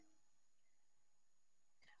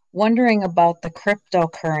wondering about the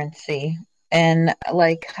cryptocurrency and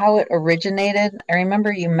like how it originated. I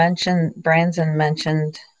remember you mentioned Branson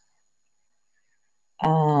mentioned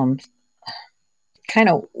um kind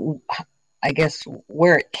of I guess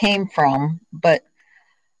where it came from, but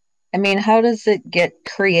I mean, how does it get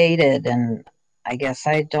created? And I guess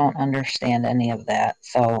I don't understand any of that.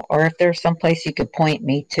 So, or if there's some place you could point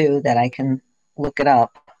me to that I can look it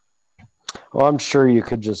up. Well, I'm sure you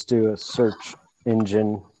could just do a search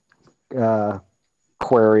engine uh,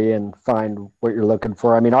 query and find what you're looking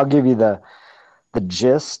for. I mean, I'll give you the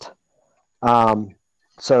gist. Um,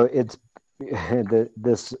 so it's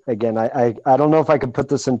this again. I don't know if I can put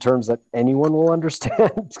this in terms that anyone will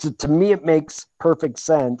understand. To me, it makes perfect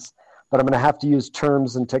sense, but I'm going to have to use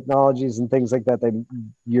terms and technologies and things like that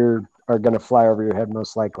you're are going to fly over your head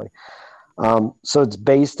most likely. So it's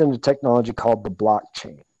based in a technology called the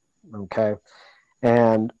blockchain. Okay,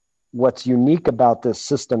 and what's unique about this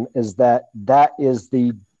system is that that is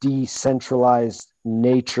the decentralized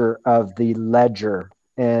nature of the ledger,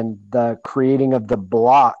 and the creating of the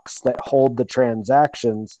blocks that hold the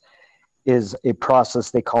transactions is a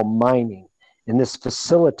process they call mining. And this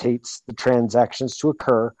facilitates the transactions to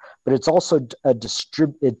occur, but it's also it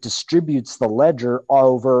distributes the ledger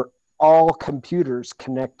over all computers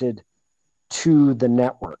connected to the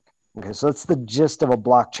network. Okay, so that's the gist of a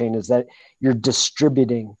blockchain, is that you're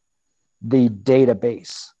distributing the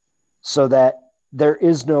database so that there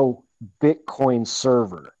is no Bitcoin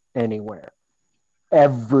server anywhere.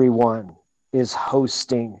 Everyone is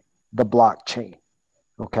hosting the blockchain.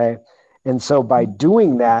 Okay. And so by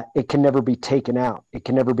doing that, it can never be taken out. It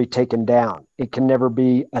can never be taken down. It can never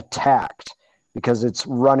be attacked because it's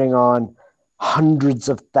running on hundreds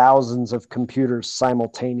of thousands of computers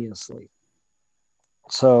simultaneously.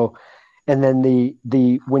 So, and then the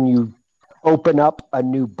when you open up a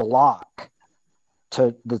new block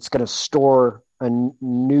that's going to store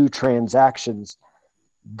new transactions,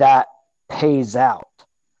 that pays out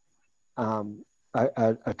a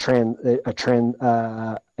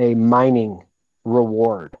mining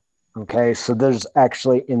reward. Okay, so there's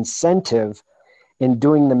actually incentive in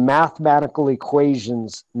doing the mathematical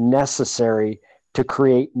equations necessary to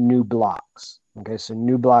create new blocks. Okay, so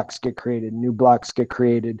new blocks get created,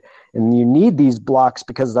 and you need these blocks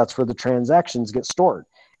because that's where the transactions get stored,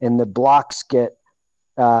 and the blocks get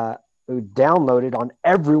downloaded on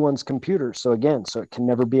everyone's computer. So again, so it can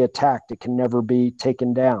never be attacked, it can never be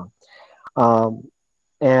taken down.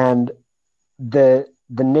 And the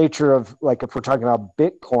nature of, like, if we're talking about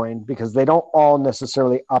Bitcoin, because they don't all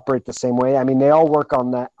necessarily operate the same way. I mean, they all work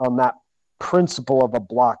on that principle of a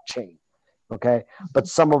blockchain. Okay, but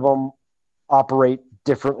some of them operate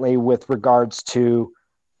differently with regards to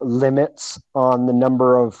limits on the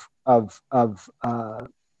number of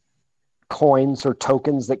coins or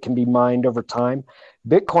tokens that can be mined over time.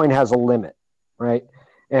 Bitcoin has a limit, right?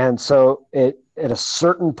 And so at a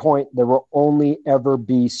certain point, there will only ever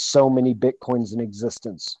be so many Bitcoins in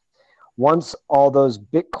existence. Once all those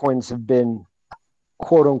Bitcoins have been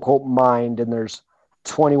quote unquote mined, and there's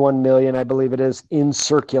 21 million, I believe it is, in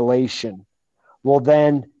circulation, well,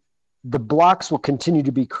 then the blocks will continue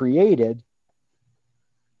to be created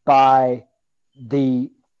by the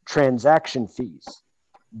transaction fees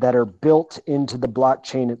that are built into the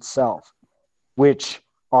blockchain itself, which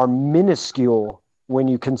are minuscule when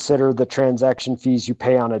you consider the transaction fees you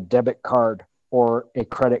pay on a debit card or a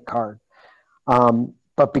credit card.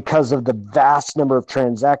 But because of the vast number of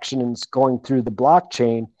transactions going through the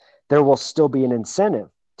blockchain, there will still be an incentive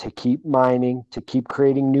to keep mining, to keep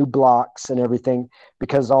creating new blocks and everything,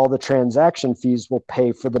 because all the transaction fees will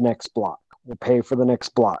pay for the next block, will pay for the next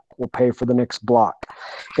block, will pay for the next block.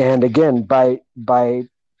 And again, by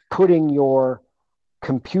putting your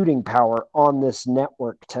computing power on this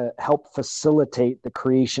network to help facilitate the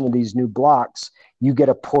creation of these new blocks, you get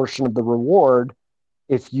a portion of the reward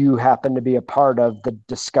if you happen to be a part of the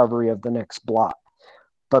discovery of the next block.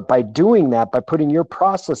 But by doing that, by putting your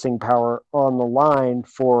processing power on the line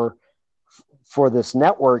for this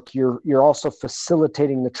network, you're also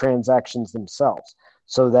facilitating the transactions themselves,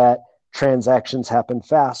 so that transactions happen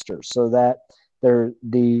faster, so that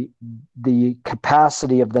the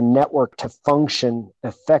capacity of the network to function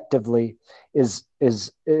effectively is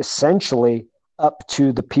essentially up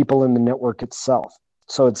to the people in the network itself.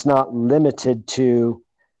 So it's not limited to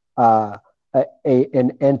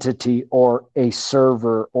an entity or a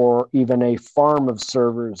server or even a farm of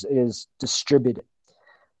servers. It is distributed.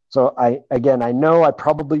 So I know I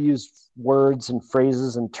probably use words and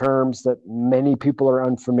phrases and terms that many people are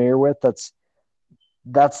unfamiliar with. That's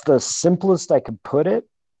the simplest I could put it.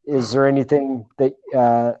 Is there anything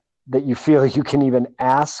that that you feel you can even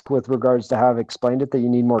ask with regards to how I've explained it that you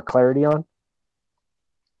need more clarity on?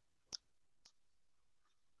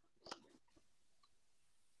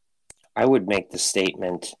 I would make the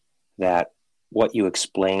statement that what you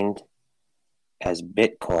explained as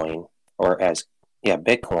Bitcoin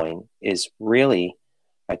Bitcoin is really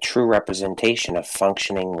a true representation of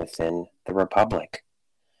functioning within the Republic,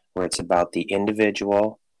 where it's about the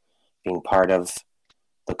individual being part of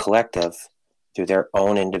the collective through their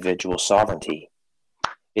own individual sovereignty.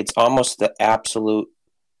 It's almost the absolute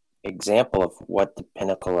example of what the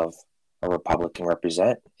pinnacle of a republic can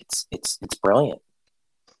represent. It's brilliant.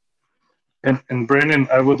 And Brandon,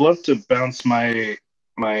 I would love to bounce my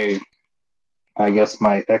my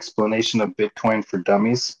explanation of Bitcoin for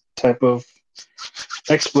Dummies type of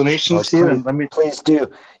explanations here. And let me please do.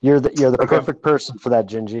 You're the perfect person for that,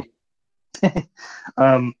 Gingy.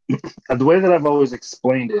 The way that I've always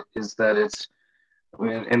explained it is that it's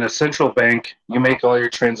in a central bank, you make all your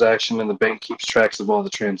transaction and the bank keeps tracks of all the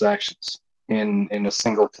transactions in a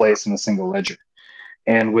single place in a single ledger.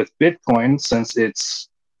 And with Bitcoin, since it's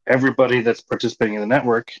everybody that's participating in the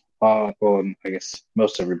network, well, I guess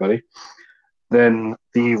most everybody, then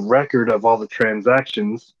the record of all the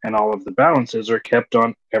transactions and all of the balances are kept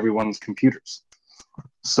on everyone's computers.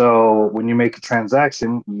 So when you make a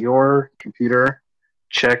transaction, your computer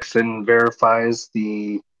checks and verifies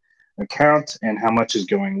the account and how much is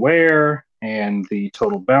going where and the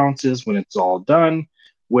total balances when it's all done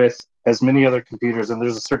with as many other computers, and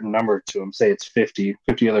there's a certain number to them, say it's 50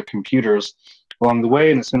 other computers along the way,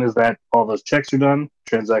 and as soon as that all those checks are done,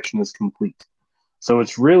 transaction is complete. So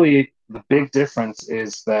it's really, the big difference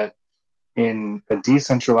is that in a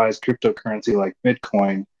decentralized cryptocurrency like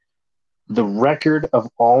Bitcoin, the record of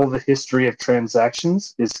all the history of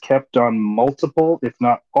transactions is kept on multiple, if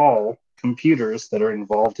not all, computers that are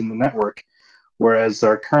involved in the network, whereas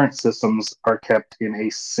our current systems are kept in a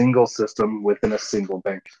single system within a single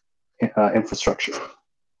bank infrastructure.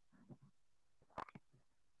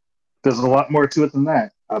 There's a lot more to it than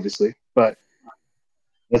that, obviously, but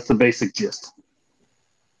that's the basic gist.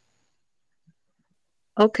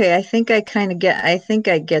 Okay, I think I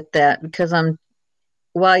get that, because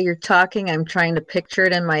while you're talking, I'm trying to picture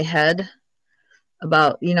it in my head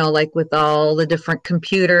about, like with all the different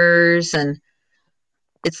computers, and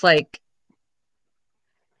it's like,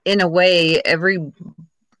 in a way, well,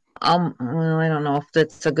 I don't know if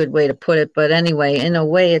that's a good way to put it, but anyway, in a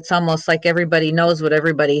way, it's almost like everybody knows what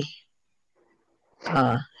everybody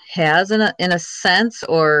has in a sense,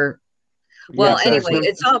 or well, yes, anyway,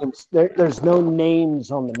 it's all there's no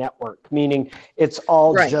names on the network, meaning it's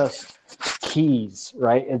all right. just keys,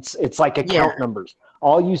 right? It's like account numbers.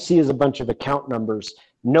 All you see is a bunch of account numbers.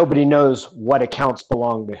 Nobody knows what accounts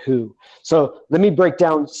belong to who. So let me break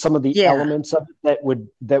down some of the elements of it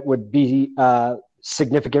that would be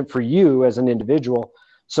significant for you as an individual.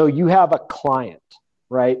 So you have a client,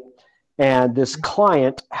 right? And this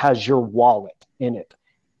client has your wallet in it.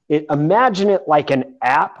 Imagine it like an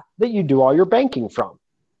app that you do all your banking from.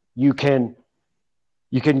 You can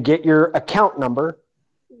get your account number.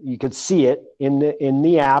 You can see it in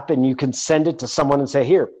the app, and you can send it to someone and say,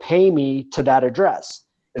 "Here, pay me to that address."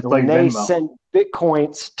 It's and when like they Venmo. send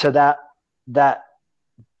Bitcoins to that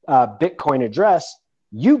Bitcoin address,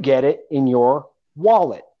 you get it in your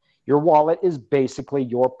wallet. Your wallet is basically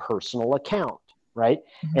your personal account, right?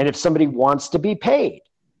 Mm-hmm. And if somebody wants to be paid,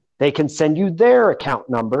 they can send you their account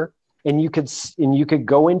number, and you could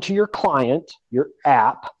go into your client, your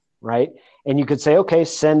app, right? And you could say, okay,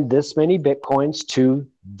 send this many Bitcoins to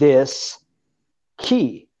this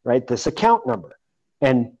key, right? This account number,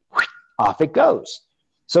 and off it goes.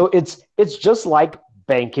 So it's just like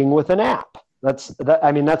banking with an app. That's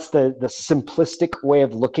the simplistic way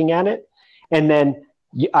of looking at it. And then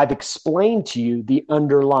I've explained to you the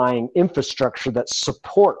underlying infrastructure that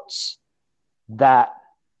supports that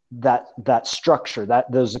structure,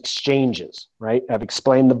 those exchanges, right? I've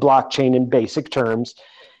explained the blockchain in basic terms.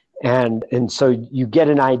 And so you get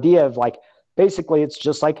an idea of, like, basically it's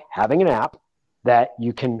just like having an app that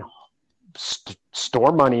you can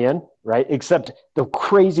store money in, right? Except the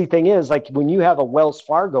crazy thing is, like, when you have a Wells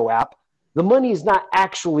Fargo app, the money is not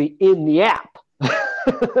actually in the app,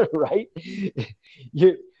 right?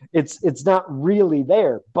 It's not really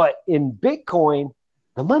there. But in Bitcoin,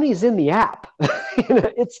 the money is in the app.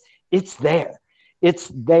 It's there.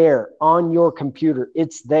 It's there on your computer.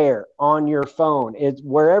 It's there on your phone. It's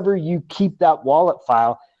wherever you keep that wallet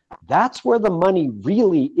file. That's where the money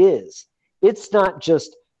really is. It's not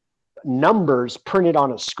just numbers printed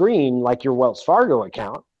on a screen like your Wells Fargo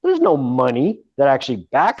account. There's no money that actually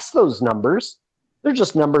backs those numbers. They're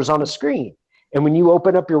just numbers on a screen. And when you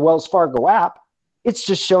open up your Wells Fargo app, it's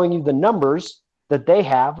just showing you the numbers that they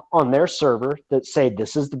have on their server that say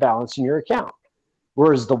this is the balance in your account.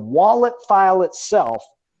 Whereas the wallet file itself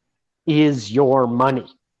is your money.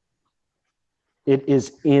 It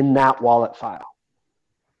is in that wallet file.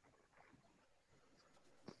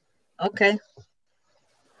 Okay.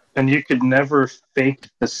 And you could never fake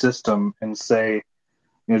the system and say,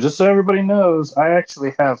 just so everybody knows, I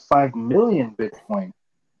actually have 5 million Bitcoin.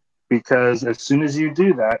 Because as soon as you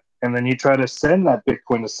do that, and then you try to send that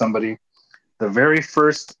Bitcoin to somebody, the very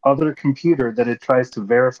first other computer that it tries to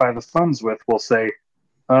verify the funds with will say,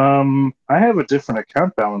 I have a different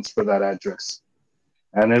account balance for that address.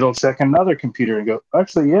 And it'll check another computer and go,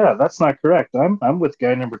 actually, yeah, that's not correct. I'm with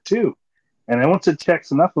guy number 2. And then once it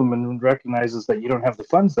checks enough of them and recognizes that you don't have the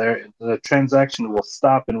funds there, the transaction will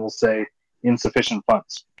stop and will say insufficient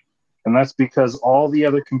funds. And that's because all the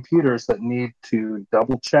other computers that need to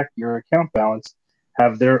double check your account balance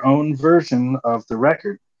have their own version of the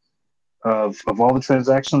record of all the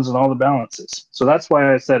transactions and all the balances. So that's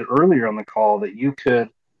why I said earlier on the call that you could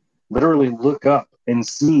literally look up and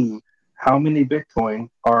see how many Bitcoin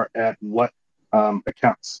are at what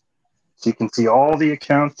accounts. So you can see all the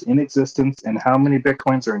accounts in existence and how many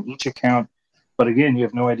Bitcoins are in each account. But again, you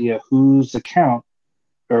have no idea whose account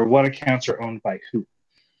or what accounts are owned by who.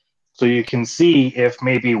 So you can see if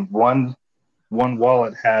maybe one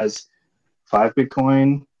wallet has 5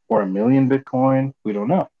 Bitcoin or 1 million Bitcoin. We don't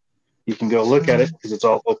know. You can go look at it because it's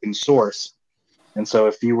all open source. And so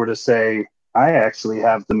if you were to say, I actually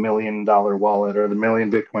have the $1 million wallet or the 1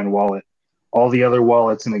 million Bitcoin wallet, all the other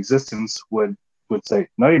wallets in existence would say,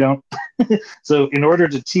 no, you don't. So in order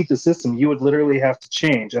to cheat the system, you would literally have to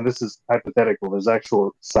change, and this is hypothetical, there's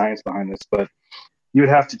actual science behind this, but you would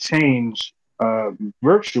have to change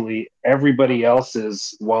virtually everybody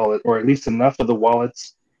else's wallet, or at least enough of the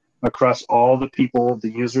wallets across all the people,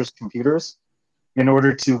 the users' computers, in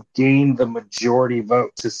order to gain the majority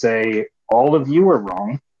vote to say, all of you are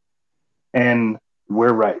wrong and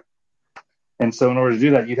we're right. And so in order to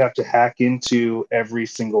do that, you'd have to hack into every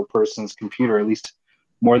single person's computer, at least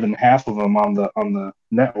more than half of them on the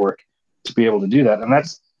network, to be able to do that. And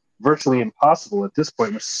that's virtually impossible at this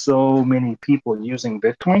point with so many people using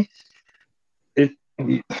Bitcoin.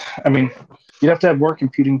 You'd have to have more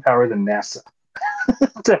computing power than NASA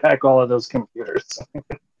to hack all of those computers.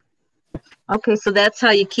 Okay, so that's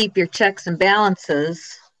how you keep your checks and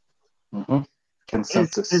balances. Mm-hmm.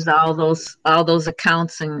 Consensus is all those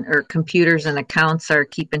accounts or computers and accounts are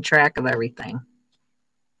keeping track of everything.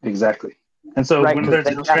 Exactly. And so when there's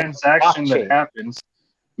a transaction that happens,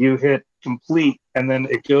 you hit complete, and then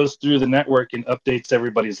it goes through the network and updates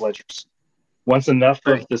everybody's ledgers. Once enough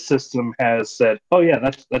of the system has said, oh yeah,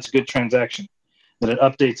 that's a good transaction, then it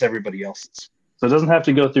updates everybody else's. So it doesn't have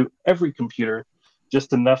to go through every computer,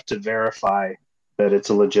 just enough to verify that it's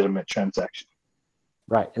a legitimate transaction.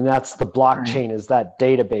 Right. And that's the blockchain, is that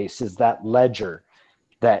database, is that ledger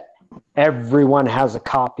that everyone has a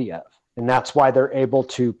copy of. And that's why they're able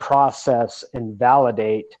to process and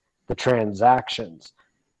validate the transactions.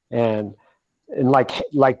 And like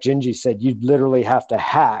Gingy said, you literally have to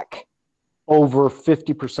hack over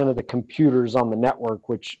 50% of the computers on the network,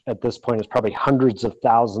 which at this point is probably hundreds of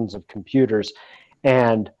thousands of computers.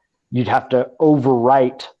 And you'd have to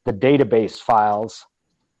overwrite the database files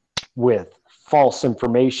with false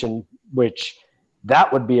information, which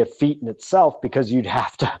that would be a feat in itself, because you'd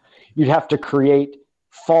have to create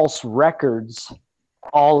false records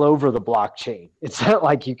all over the blockchain. It's not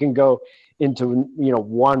like you can go into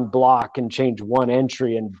one block and change one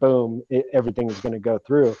entry and boom, everything is going to go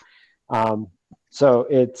through. So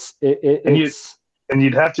and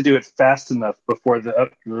you'd have to do it fast enough before the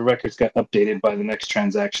records got updated by the next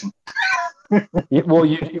transaction. Well,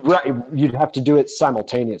 you'd have to do it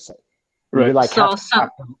simultaneously. Right. You'd have to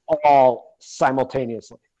all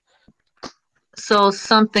simultaneously. So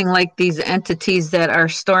something like these entities that are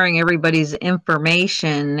storing everybody's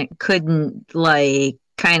information couldn't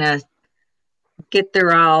kind of get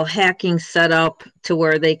their all hacking set up to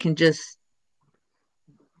where they can just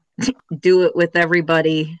do it with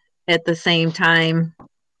everybody at the same time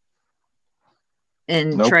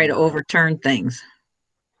and try to overturn things.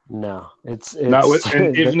 No, it's not with,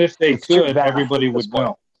 and even if they could, everybody would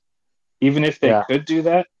know. Even if they could do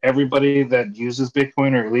that, everybody that uses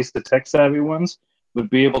Bitcoin, or at least the tech savvy ones,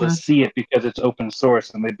 would be able to see it because it's open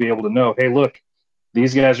source, and they'd be able to know, hey, look,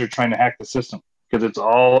 these guys are trying to hack the system because it's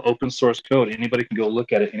all open source code. Anybody can go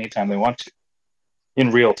look at it anytime they want to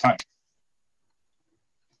in real time.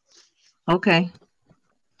 Okay.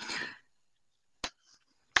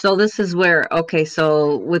 So this is where,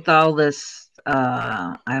 so with all this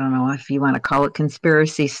I don't know if you want to call it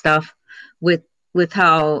conspiracy stuff with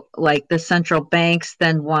how like the central banks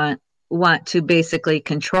then want to basically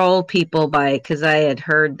control people by, because I had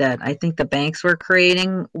heard that I think the banks were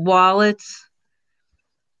creating wallets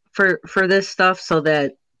for this stuff so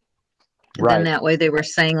that then that way they were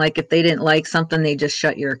saying like if they didn't like something they just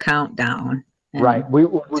shut your account down. Right. We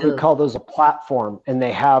would call those a platform, and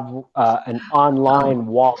they have an online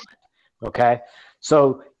wallet. Okay.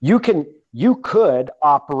 So you could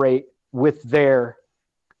operate with their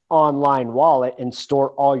online wallet and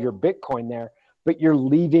store all your Bitcoin there, but you're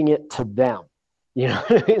leaving it to them. You know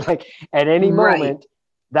what I mean? Like at any moment,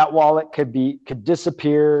 that wallet could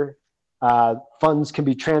disappear. Funds can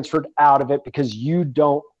be transferred out of it because you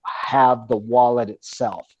don't have the wallet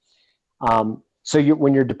itself. So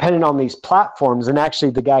when you're dependent on these platforms, and actually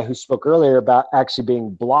the guy who spoke earlier about actually being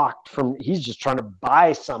blocked from, he's just trying to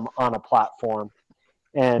buy some on a platform.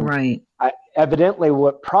 And evidently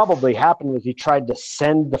what probably happened was he tried to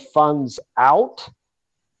send the funds out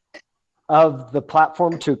of the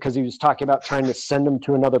platform because he was talking about trying to send them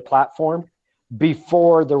to another platform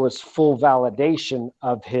before there was full validation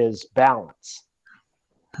of his balance.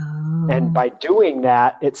 And by doing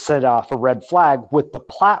that, it set off a red flag with the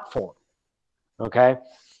platform. Okay.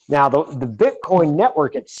 Now the Bitcoin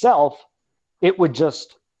network itself, it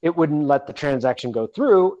wouldn't let the transaction go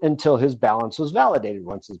through until his balance was validated.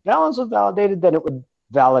 Once his balance was validated, then it would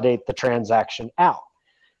validate the transaction out.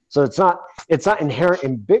 So it's not inherent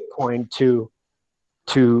in Bitcoin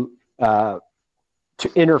to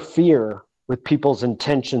interfere with people's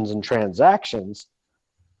intentions and transactions.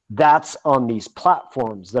 That's on these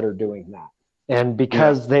platforms that are doing that. And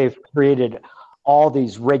because they've created all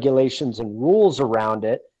these regulations and rules around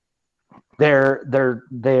it,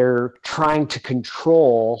 they're trying to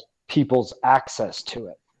control people's access to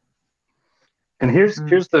it. And here's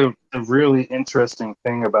the really interesting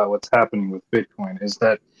thing about what's happening with Bitcoin is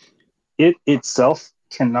that it itself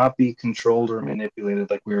cannot be controlled or manipulated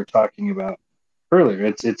like we were talking about earlier.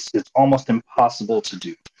 It's almost impossible to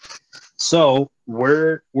do. So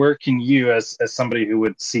where can you, as somebody who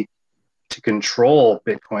would seek to control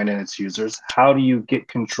Bitcoin and its users, how do you get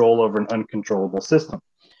control over an uncontrollable system?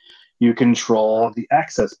 You control the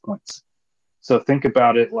access points. So think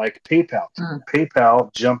about it like PayPal.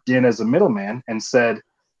 PayPal jumped in as a middleman and said,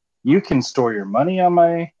 you can store your money on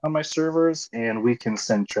my servers, and we can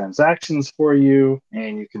send transactions for you,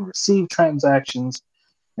 and you can receive transactions,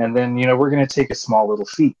 and then we're going to take a small little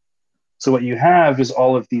fee. So what you have is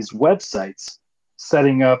all of these websites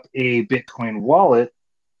setting up a Bitcoin wallet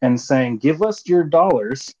and saying, give us your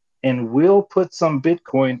dollars and we'll put some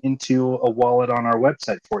Bitcoin into a wallet on our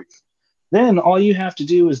website for you. Then all you have to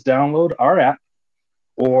do is download our app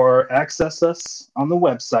or access us on the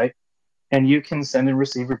website, and you can send and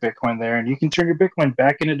receive your Bitcoin there, and you can turn your Bitcoin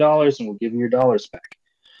back into dollars and we'll give you your dollars back.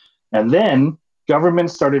 And then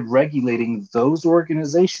government started regulating those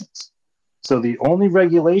organizations. So the only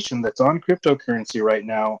regulation that's on cryptocurrency right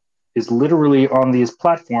now is literally on these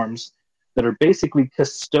platforms that are basically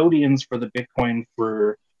custodians for the Bitcoin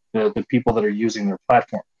for the people that are using their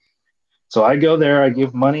platform. So I go there, I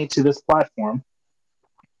give money to this platform.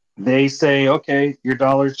 They say, okay, your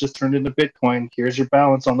dollars just turned into Bitcoin. Here's your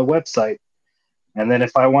balance on the website. And then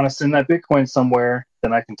if I want to send that Bitcoin somewhere,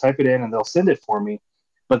 then I can type it in and they'll send it for me.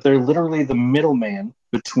 But they're literally the middleman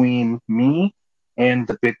between me and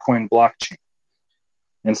the Bitcoin blockchain.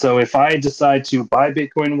 And so if I decide to buy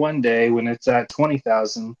Bitcoin one day when it's at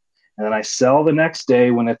 20,000, and then I sell the next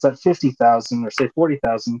day when it's at 50,000 or say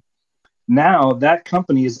 40,000, now that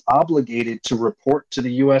company is obligated to report to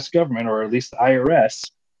the U.S. government, or at least the IRS,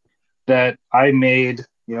 that I made,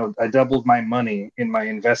 I doubled my money in my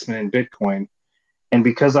investment in Bitcoin. And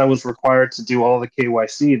because I was required to do all the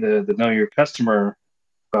KYC, the Know Your Customer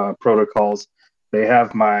protocols, they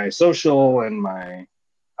have my social and my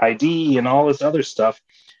ID and all this other stuff.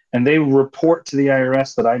 And they report to the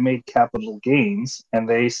IRS that I made capital gains, and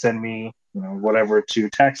they send me, whatever to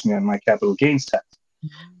tax me on my capital gains tax.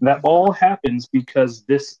 And that all happens because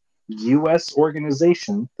this U.S.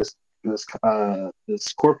 organization,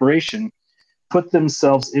 this corporation, put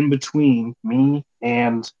themselves in between me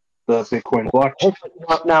and the Bitcoin blockchain.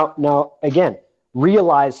 Now, again,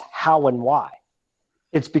 realize how and why.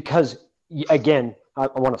 It's because, again, I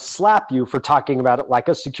want to slap you for talking about it like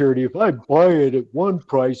a security. If I buy it at one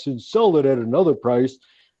price and sell it at another price,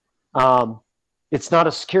 it's not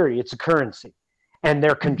a security, it's a currency. And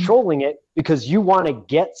they're controlling it because you want to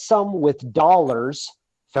get some with dollars,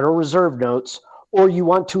 Federal Reserve notes, or you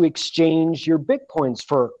want to exchange your Bitcoins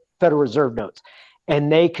for Federal Reserve notes.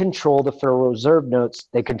 And they control the Federal Reserve notes.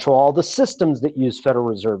 They control all the systems that use Federal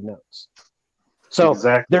Reserve notes. So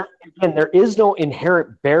Exactly. there is no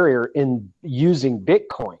inherent barrier in using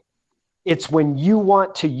Bitcoin. It's when you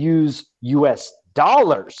want to use US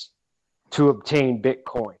dollars to obtain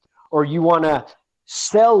Bitcoin, or you want to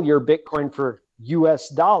sell your Bitcoin for US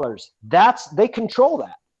dollars. They control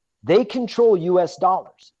that. They control US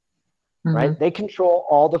dollars, right? They control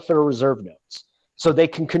all the Federal Reserve notes. So they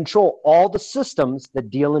can control all the systems that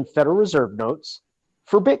deal in Federal Reserve notes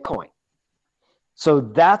for Bitcoin. So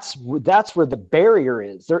that's where the barrier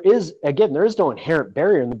is. There is no inherent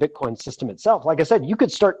barrier in the Bitcoin system itself. Like I said, you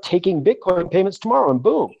could start taking Bitcoin payments tomorrow and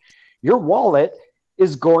boom, your wallet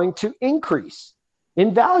is going to increase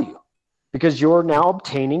in value because you're now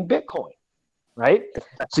obtaining Bitcoin, right?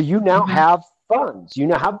 So you now have funds, you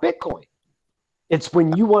now have Bitcoin. It's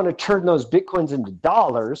when you want to turn those Bitcoins into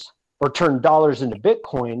dollars or turn dollars into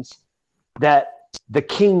Bitcoins that the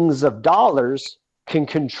kings of dollars can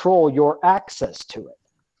control your access to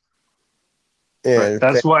it. Right.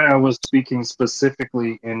 That's why I was speaking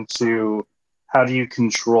specifically into how do you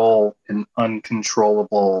control an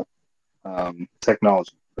uncontrollable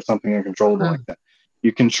technology or something uncontrollable like that.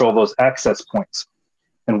 You control those access points.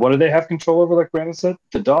 And what do they have control over, like Brandon said?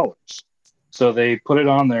 The dollars. So they put it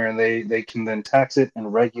on there and they can then tax it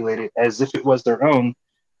and regulate it as if it was their own.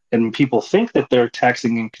 And people think that they're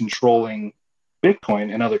taxing and controlling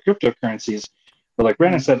Bitcoin and other cryptocurrencies. But like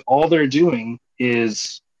Brandon said, all they're doing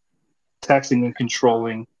is taxing and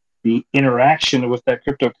controlling the interaction with that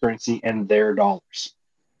cryptocurrency and their dollars.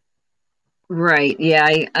 Right. Yeah,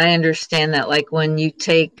 I understand that. Like when you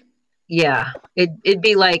take, it'd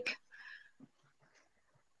be like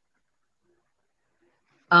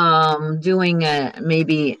doing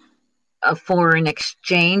maybe a foreign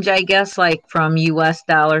exchange, I guess, like from US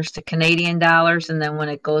dollars to Canadian dollars, and then when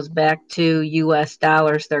it goes back to US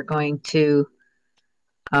dollars, they're going to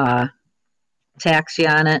tax you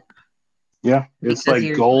on it. Yeah, it's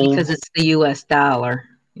like gold. Because it's the US dollar.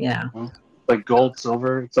 Yeah. Like gold,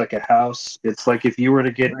 silver. It's like a house. It's like if you were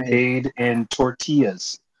to get paid in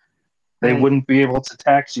tortillas, they wouldn't be able to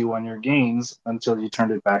tax you on your gains until you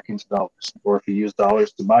turned it back into dollars, or if you used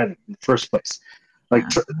dollars to buy them in the first place. Like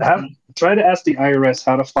try to ask the IRS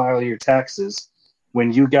how to file your taxes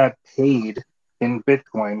when you got paid in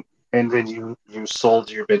Bitcoin and then you sold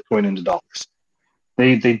your Bitcoin into dollars.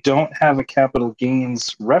 They don't have a capital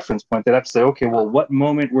gains reference point. They'd have to say, okay, well, what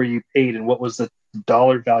moment were you paid and what was the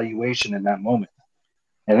dollar valuation in that moment?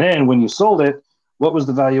 And then when you sold it, what was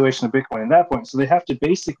the valuation of Bitcoin at that point? So they have to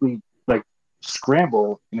basically like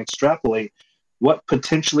scramble and extrapolate what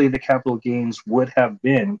potentially the capital gains would have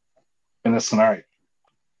been in this scenario.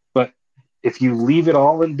 But if you leave it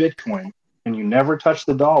all in Bitcoin and you never touch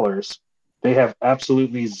the dollars, they have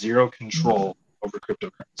absolutely zero control over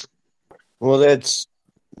cryptocurrency. Well, that's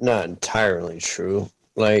not entirely true.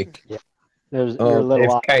 Like, There's you're a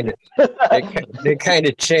little off. they kind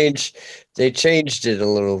of changed. They changed it a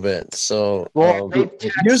little bit. So,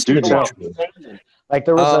 it used to be true. Like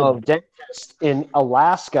there was a dentist in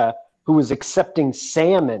Alaska who was accepting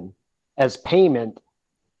salmon as payment,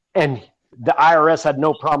 and the IRS had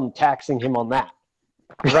no problem taxing him on that.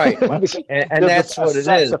 Right, and that's what it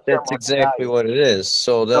is. That's exactly what it is.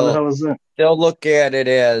 So they'll look at it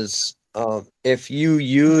as if you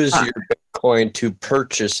use your Bitcoin to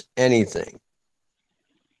purchase anything,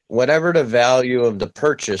 whatever the value of the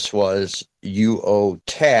purchase was, you owe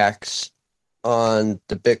tax on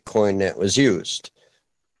the Bitcoin that was used.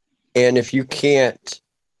 And if you can't,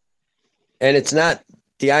 and it's not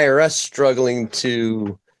the IRS struggling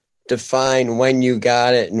to define when you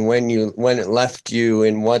got it and when it left you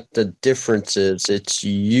and what the difference is, it's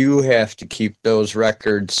you have to keep those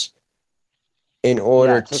records in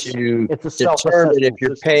order to determine if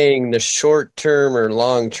you're paying the short-term or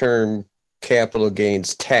long-term capital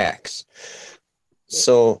gains tax.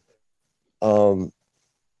 So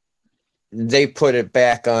they put it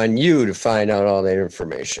back on you to find out all that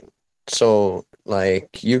information. So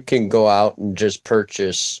like you can go out and just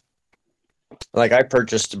purchase, like I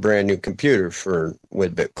purchased a brand new computer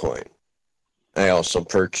with Bitcoin. I also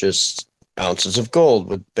purchased ounces of gold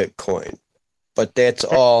with Bitcoin. But that's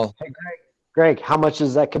all. Hey, Greg, how much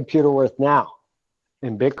is that computer worth now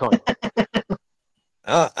in Bitcoin?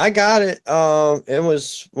 I got it. It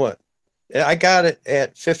was what? I got it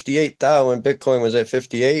at 58,000 when Bitcoin was at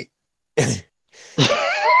 58.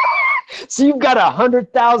 So you've got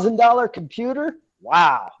 $100,000 computer?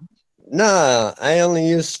 Wow. Nah, I only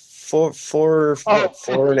used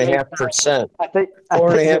 4.5%.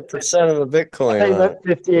 4.5% of a Bitcoin. I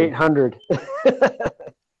think 5,800.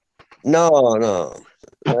 No.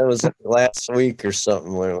 That was last week or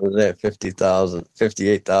something when it was at 58,000.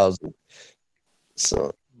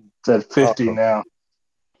 So It's at 50 now.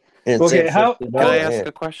 Okay, can I ask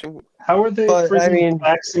a question? How are they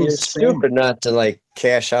taxing you're stupid not to like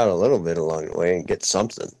cash out a little bit along the way and get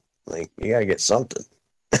something. Like, you gotta get something.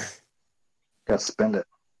 Gotta spend it.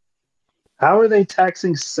 How are they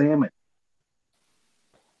taxing salmon?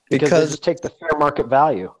 Because they just take the fair market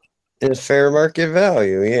value. The fair market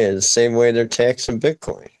value, yeah, the same way they're taxing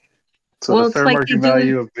Bitcoin. So the fair market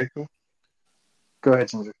value of Bitcoin? Go ahead,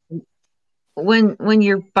 Ginger. When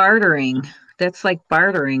you're bartering, that's like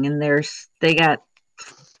bartering, and they got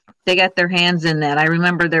their hands in that. I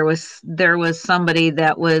remember there was somebody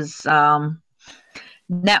that was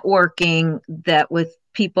networking that with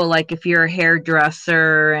people, like if you're a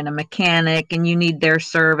hairdresser and a mechanic and you need their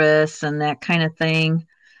service and that kind of thing,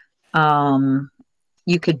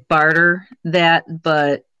 you could barter that,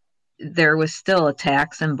 but there was still a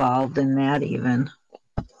tax involved in that even.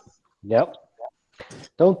 Yep.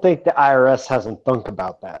 Don't think the IRS hasn't thunk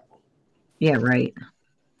about that. Yeah, right.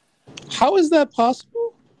 How is that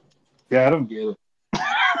possible? Yeah, I don't get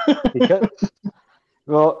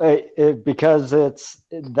it. Because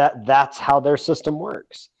that's how their system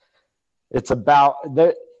works. It's about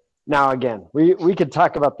the. Now, again, we could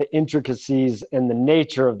talk about the intricacies and the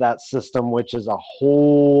nature of that system, which is a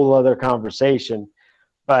whole other conversation.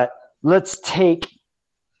 But let's take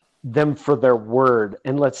them for their word,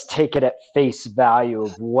 and let's take it at face value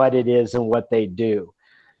of what it is and what they do.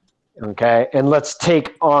 Okay? And let's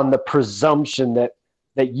take on the presumption that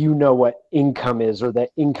you know what income is, or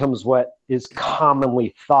that income is what is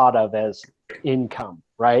commonly thought of as income,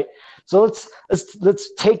 right? So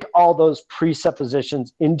let's take all those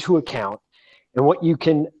presuppositions into account, and what you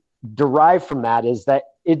can derive from that is that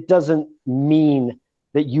it doesn't mean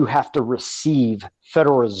that you have to receive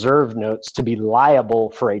Federal Reserve notes to be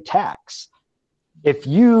liable for a tax. If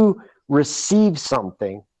you receive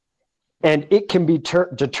something and it can be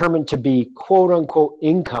determined to be quote unquote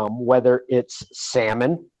income, whether it's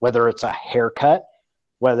salmon, whether it's a haircut,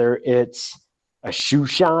 whether it's a shoe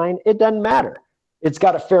shine, it doesn't matter. It's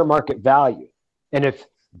got a fair market value. And if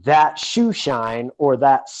that shoe shine or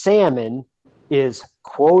that salmon is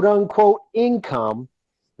quote unquote income,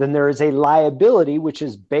 then there is a liability which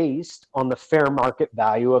is based on the fair market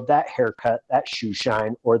value of that haircut, that shoe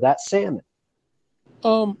shine, or that salmon.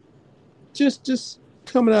 Just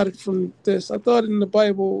coming at it from this, I thought in the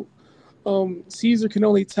Bible, Caesar can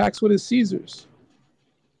only tax what is Caesar's.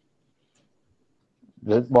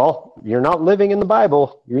 Well, you're not living in the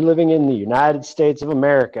Bible. You're living in the United States of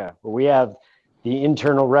America, where we have the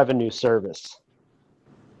Internal Revenue Service.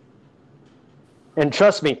 And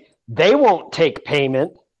trust me, they won't take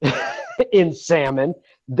payment in salmon.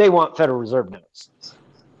 They want Federal Reserve notes.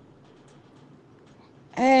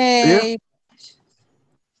 Hey,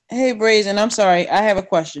 Brazen, I'm sorry. I have a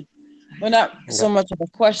question. Well, not so much of a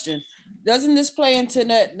question. Doesn't this play into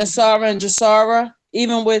that NESARA and GESARA,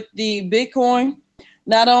 even with the Bitcoin?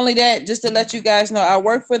 Not only that, just to let you guys know, I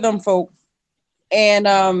work for them folk, and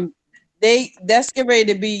that's getting ready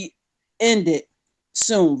to be ended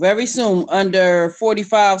soon, very soon, under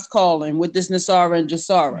 45's calling with this NESARA and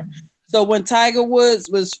GESARA. So when Tiger Woods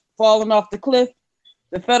was falling off the cliff,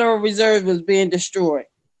 the Federal Reserve was being destroyed.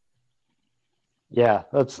 Yeah,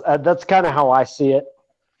 that's kind of how I see it.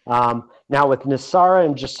 Now with NESARA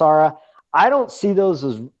and GESARA, I don't see those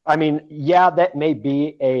as, I mean, yeah, that may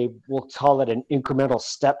be we'll call it an incremental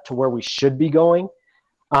step to where we should be going.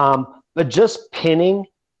 But just pinning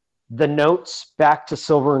the notes back to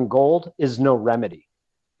silver and gold is no remedy,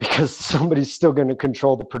 because somebody's still going to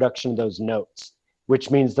control the production of those notes, which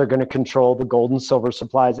means they're going to control the gold and silver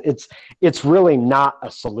supplies. It's really not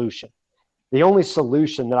a solution. The only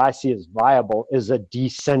solution that I see as viable is a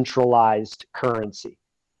decentralized currency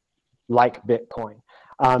like Bitcoin.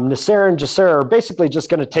 NESARA and GESARA are basically just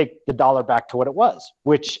going to take the dollar back to what it was,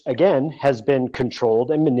 which again has been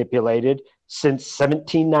controlled and manipulated since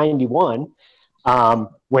 1791,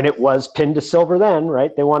 when it was pinned to silver then,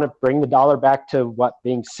 right? They want to bring the dollar back to what,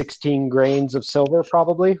 being 16 grains of silver,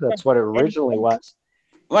 probably? That's what it originally was.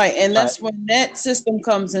 Right, and that's when that system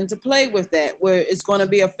comes into play with that, where it's going to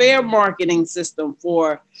be a fair marketing system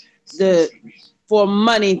for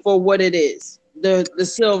money for what it is, the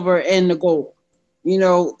silver and the gold. You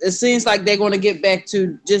know, it seems like they're going to get back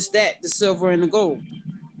to just that, the silver and the gold.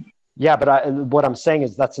 Yeah, but what I'm saying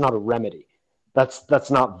is that's not a remedy.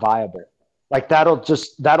 That's not viable. Like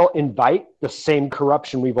that'll invite the same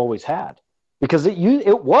corruption we've always had, because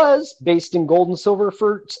it was based in gold and silver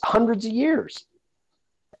for hundreds of years.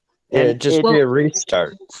 It'd just be a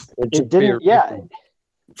restart. It didn't. Yeah.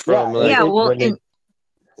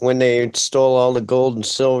 When they stole all the gold and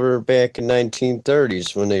silver back in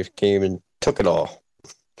 1930s, when they came and took it all.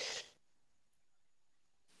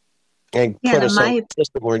 and put us on the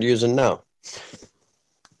system we're using now.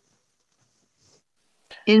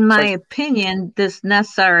 In my opinion, this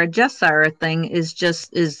NESARA GESARA thing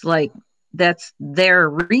is like that's their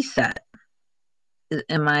reset.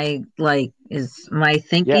 Am I is my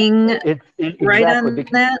thinking right on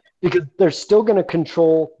that? Because they're still going to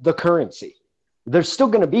control the currency. There's still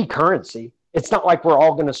going to be currency. It's not like we're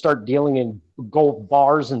all going to start dealing in gold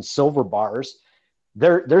bars and silver bars.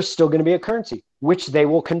 There's still going to be a currency, which they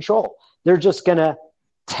will control. They're just going to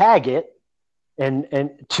tag it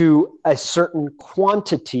and to a certain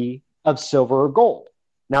quantity of silver or gold.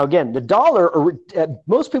 Now, again, the dollar, or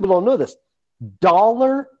most people don't know this,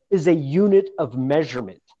 dollar is a unit of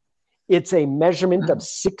measurement. It's a measurement of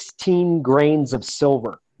 16 grains of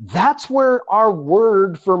silver. That's where our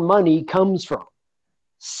word for money comes from.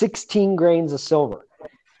 16 grains of silver.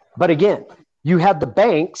 But again, you had the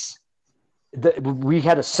banks, we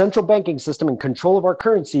had a central banking system in control of our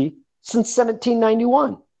currency since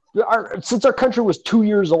 1791. Since our country was 2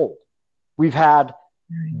 years old, we've had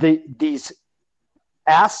these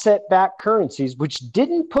asset-backed currencies, which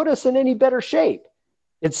didn't put us in any better shape.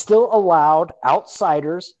 It still allowed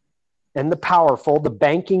outsiders and the powerful, the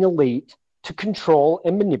banking elite, to control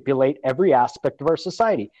and manipulate every aspect of our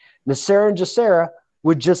society. NESARA and GESARA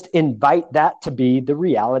would just invite that to be the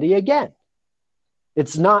reality again.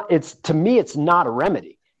 To me, it's not a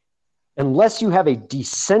remedy. Unless you have a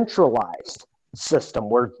decentralized system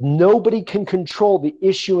where nobody can control the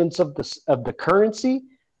issuance of the currency,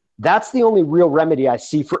 that's the only real remedy I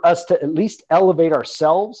see for us to at least elevate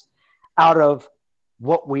ourselves out of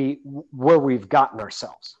where we've gotten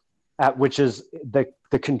ourselves at, which is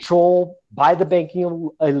the control by the banking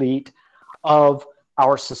elite of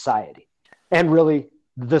our society, and really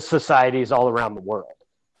the societies all around the world.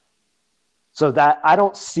 So that I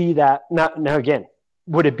don't see that. Now again,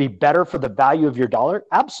 would it be better for the value of your dollar?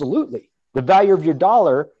 Absolutely. The value of your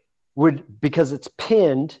dollar would, because it's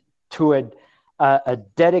pinned to a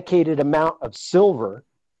dedicated amount of silver,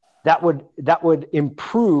 that would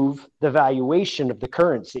improve the valuation of the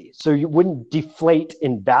currency. So you wouldn't deflate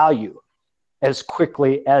in value as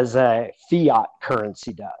quickly as a fiat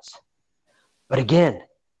currency does. But again,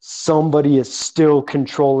 somebody is still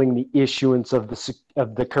controlling the issuance of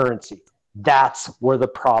the currency. That's where the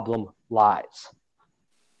problem lies.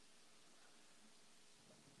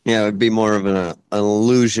 Yeah, it would be more of an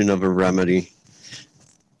illusion of a remedy.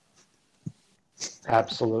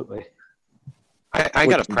 Absolutely. I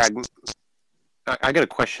got a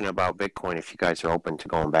question about Bitcoin, if you guys are open to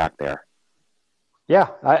going back there. Yeah,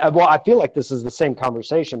 I feel like this is the same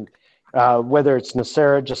conversation, whether it's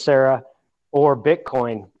NESARA, GESARA, or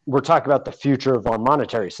Bitcoin. We're talking about the future of our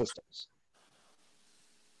monetary systems.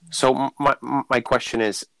 So my question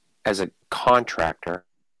is, as a contractor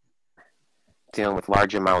dealing with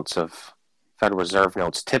large amounts of Federal Reserve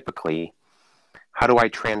notes, typically, how do I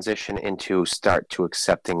transition into start to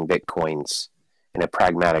accepting Bitcoins in a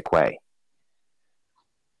pragmatic way?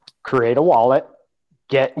 Create a wallet.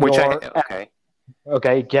 Get an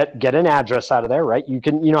address out of there, right? You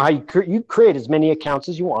can, how you create as many accounts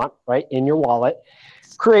as you want, right, in your wallet.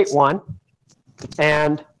 Create one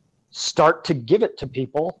and start to give it to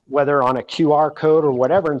people, whether on a QR code or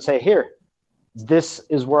whatever, and say, here, this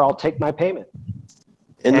is where I'll take my payment.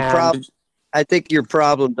 And the problem, I think your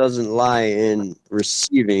problem doesn't lie in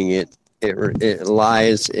receiving it. It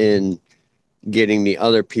lies in getting the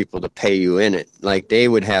other people to pay you in it. Like, they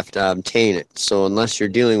would have to obtain it. So unless you're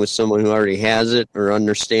dealing with someone who already has it or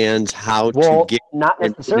understands how to get not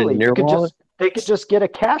necessarily. They could just get a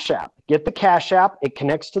Cash App. Get the Cash App. It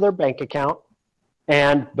connects to their bank account,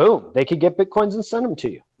 and boom, they could get Bitcoins and send them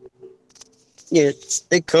to you. Yeah,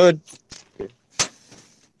 they could.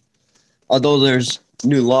 Although there's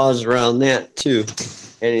new laws around that too.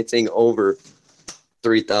 Anything over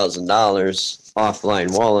 $3,000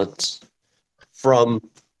 offline wallets from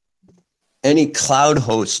any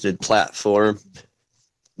cloud-hosted platform,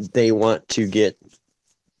 they want to get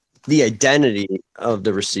the identity of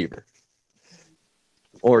the receiver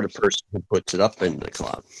or the person who puts it up in the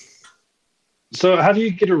cloud. So how do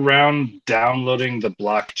you get around downloading the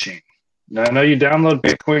blockchain? Now, I know you download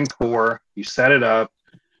Bitcoin Core, you set it up,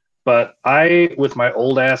 but I, with my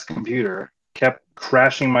old-ass computer, kept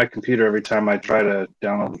crashing my computer every time I try to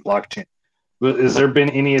download the blockchain. Has there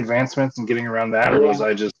been any advancements in getting around that, or was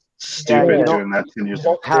I just stupid doing that 10 years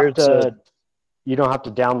ago? You don't have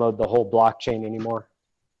to download the whole blockchain anymore.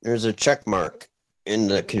 There's a check mark in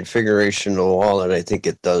the configuration of the wallet. I think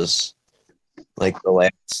it does like the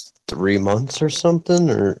last 3 months or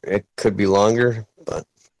something, or it could be longer. But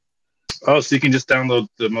so you can just download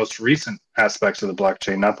the most recent aspects of the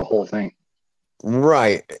blockchain, not the whole thing.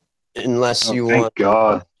 Right. unless you thank want.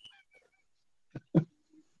 God.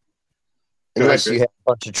 Unless you have a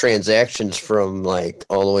bunch of transactions from like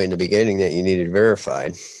all the way in the beginning that you needed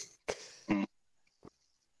verified.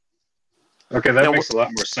 Okay, that makes a lot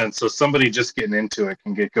more sense. So somebody just getting into it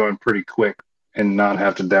can get going pretty quick and not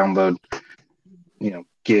have to download,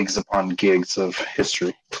 gigs upon gigs of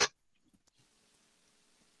history.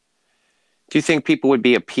 Do you think people would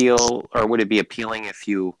would it be appealing if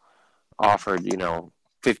you offered,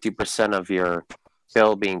 50% of your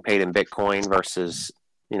bill being paid in Bitcoin versus,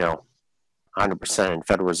 100% in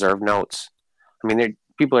Federal Reserve notes? I mean,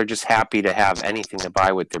 people are just happy to have anything to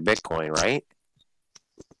buy with their Bitcoin, right?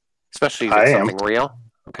 Especially if it's something real.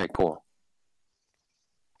 Okay, cool.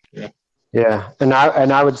 Yeah, and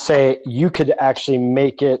I would say you could actually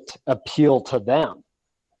make it appeal to them,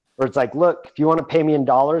 where it's like, look, if you want to pay me in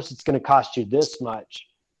dollars, it's going to cost you this much,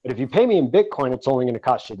 but if you pay me in Bitcoin, it's only going to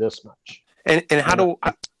cost you this much. And how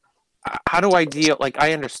do I deal? Like,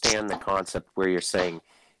 I understand the concept where you're saying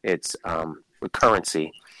it's with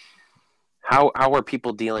currency. How are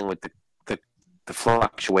people dealing with the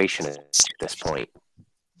fluctuation at this point?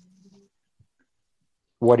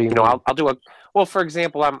 What do you mean? I'll do well, for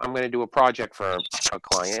example, I'm going to do a project for a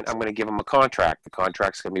client. I'm going to give them a contract. The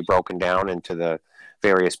contract's going to be broken down into the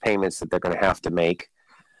various payments that they're going to have to make.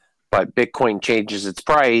 But Bitcoin changes its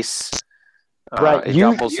price. Right. It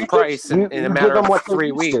doubles the price in a matter of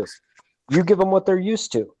 3 weeks. You give them what they're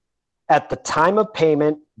used to. At the time of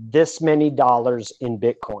payment, this many dollars in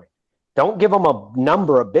Bitcoin. Don't give them a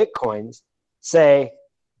number of Bitcoins. Say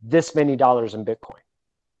this many dollars in Bitcoin.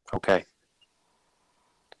 Okay.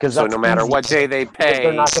 So no matter what day they pay,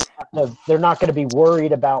 they're not going to be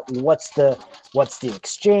worried about what's the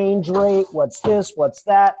exchange rate, what's this, what's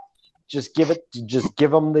that. Just give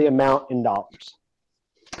them the amount in dollars.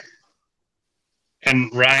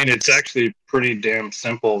 And Ryan, it's actually pretty damn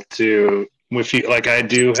simple to, if you like, I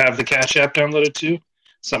do have the Cash App downloaded too.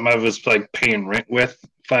 Something I was like paying rent with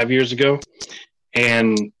 5 years ago,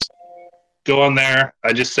 and go on there.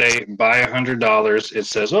 I just say buy $100. It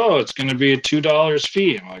says, oh, it's going to be a $2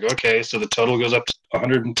 fee. I'm like, okay. So the total goes up to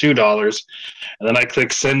 $102. And then I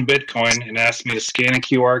click send Bitcoin and ask me to scan a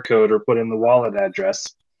QR code or put in the wallet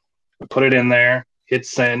address. I put it in there, hit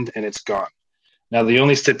send, and it's gone. Now, the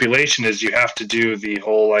only stipulation is you have to do the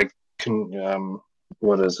whole,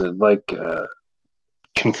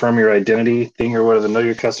 confirm your identity thing or whatever, know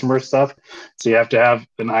your customer stuff. So you have to have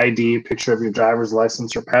an ID, picture of your driver's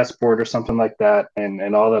license or passport or something like that,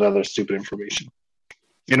 and all that other stupid information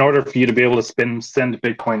in order for you to be able to send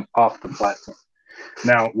Bitcoin off the platform.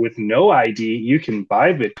 Now, with no ID, you can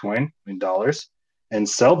buy Bitcoin in dollars and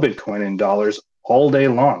sell Bitcoin in dollars all day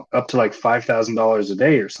long, up to like $5,000 a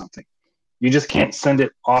day or something. You just can't send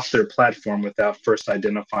it off their platform without first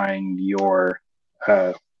identifying your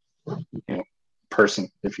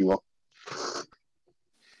person, if you will.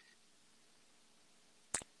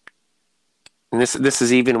 And this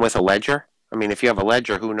is even with a ledger? I mean, if you have a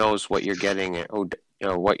ledger, who knows what you're getting,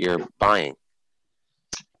 what you're buying?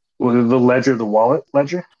 Well, the ledger, the wallet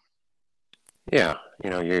ledger? Yeah,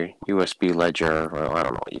 your USB ledger, or I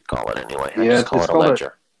don't know what you call it anyway. I Yeah, just call it a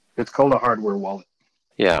ledger. It's called a hardware wallet.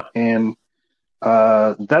 Yeah. And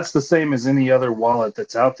that's the same as any other wallet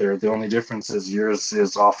that's out there. The only difference is yours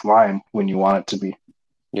is offline when you want it to be.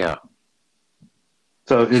 Yeah.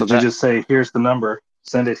 So you just say, here's the number,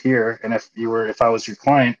 send it here. And if I was your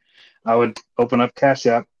client, I would open up Cash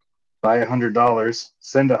App, buy $100,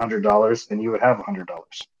 send $100, and you would have $100.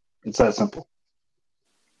 It's that simple.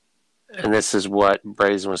 And this is what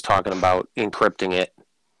Brazen was talking about, encrypting it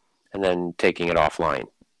and then taking it offline.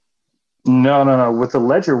 No. With the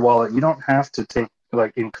Ledger wallet, you don't have to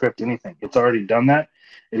encrypt anything. It's already done that.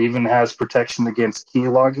 It even has protection against key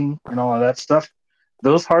logging and all of that stuff.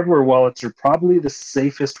 Those hardware wallets are probably the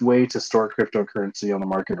safest way to store cryptocurrency on the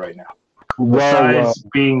market right now. Besides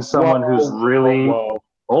being someone who's really...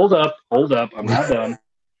 Hold up. I'm not done.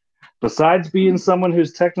 Besides being someone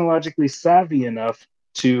who's technologically savvy enough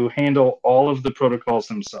to handle all of the protocols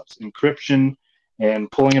themselves, encryption and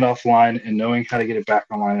pulling it offline and knowing how to get it back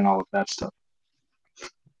online and all of that stuff.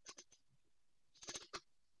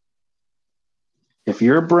 If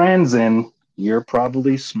your brand's in, you're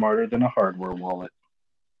probably smarter than a hardware wallet.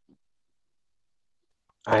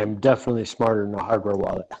 I am definitely smarter than a hardware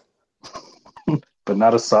wallet. But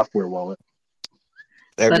not a software wallet.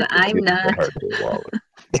 But I'm not.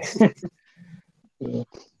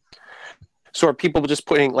 So are people just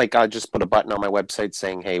putting, I just put a button on my website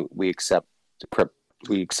saying, hey, we accept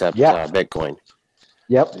Bitcoin.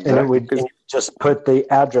 Yep, and it would just put the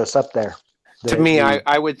address up there. To me,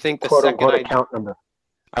 I would think the second account number.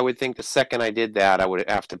 I would think the second I did that, I would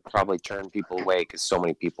have to probably turn people away because so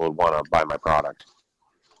many people would want to buy my product.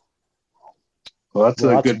 Well, that's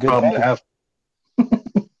a good problem to have.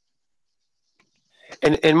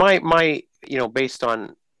 And my based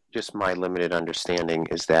on just my limited understanding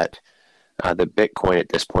is that the Bitcoin at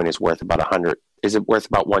this point is worth about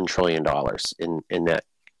 $1 trillion in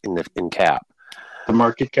cap. The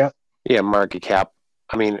market cap? Yeah, market cap.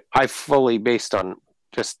 I mean, I fully, based on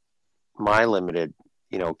just my limited,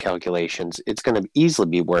 calculations, it's going to easily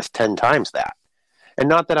be worth 10 times that. And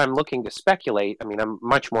not that I'm looking to speculate. I mean, I'm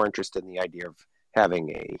much more interested in the idea of having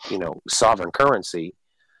a, sovereign currency.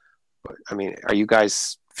 But I mean, are you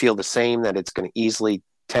guys feel the same that it's going to easily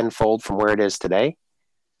tenfold from where it is today?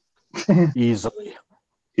 Easily.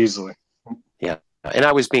 Yeah. And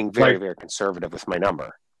I was being very, very conservative with my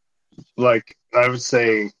number. Like I would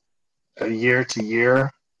say year to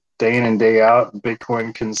year, day in and day out,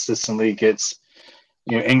 Bitcoin consistently gets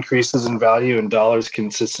increases in value and dollars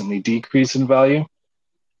consistently decrease in value.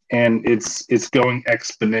 And it's going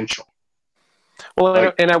exponential.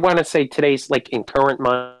 Well, and I want to say today's in current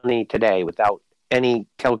money today without any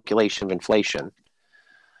calculation of inflation.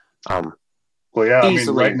 Well, yeah, I mean,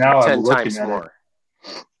 right now I'm looking at more.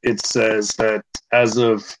 It says that as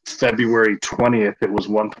of February 20th, it was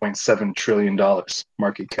 $1.7 trillion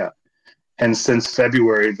market cap. And since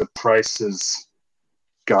February, the price has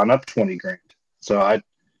gone up 20 grand.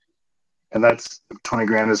 And that's 20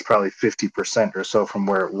 grand is probably 50% or so from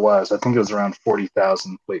where it was. I think it was around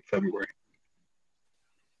 40,000 late February.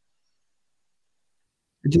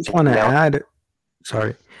 I just want to add,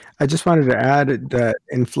 I just wanted to add that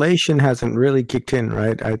inflation hasn't really kicked in,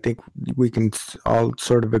 right? I think we can all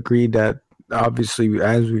sort of agree that obviously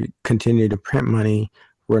as we continue to print money,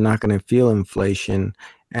 we're not going to feel inflation.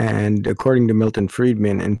 And according to Milton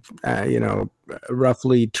Friedman, and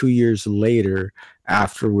roughly 2 years later,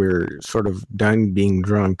 after we're sort of done being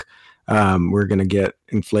drunk, we're going to get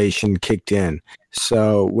inflation kicked in.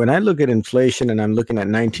 So when I look at inflation and I'm looking at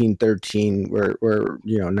 1913, where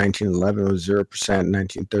 1911 was 0%,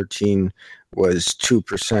 1913 was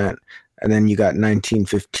 2%, and then you got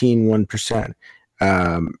 1915, 1%.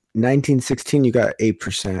 1916, you got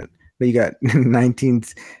 8%. But you got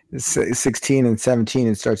 1916 and 17,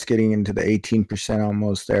 it starts getting into the 18%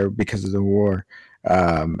 almost there because of the war.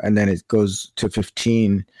 And then it goes to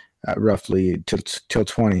 15 roughly till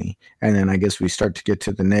 20, and then I guess we start to get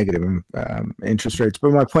to the negative interest rates.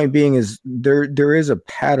 But my point being is there is a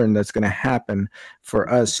pattern that's going to happen for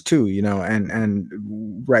us too,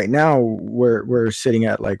 and right now we're sitting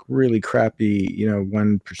at really crappy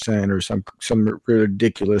 1% or some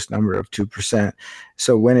ridiculous number of 2%.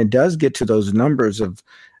 So when it does get to those numbers of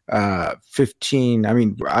 15, I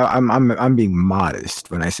mean, I'm being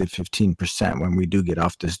modest when I say 15% when we do get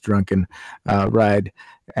off this drunken ride.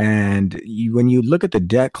 And when you look at the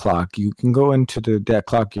debt clock, you can go into the debt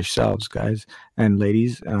clock yourselves, guys and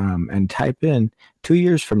ladies, and type in 2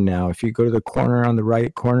 years from now. If you go to the corner on the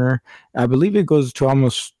right corner, I believe it goes to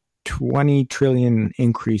almost 20 trillion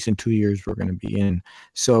increase in 2 years we're going to be in.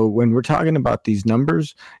 So when we're talking about these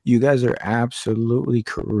numbers, you guys are absolutely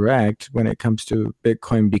correct when it comes to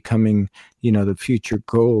Bitcoin becoming, the future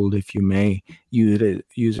gold, if you may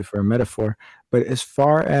use it for a metaphor. But as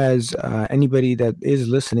far as anybody that is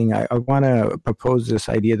listening, I want to propose this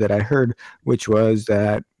idea that I heard, which was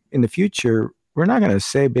that in the future, we're not going to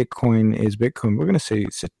say Bitcoin is Bitcoin. We're going to say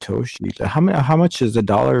Satoshi. How much is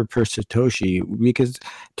 $1 per Satoshi? Because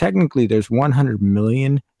technically there's 100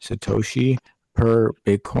 million Satoshi per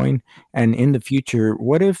Bitcoin. And in the future,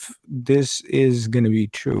 what if this is going to be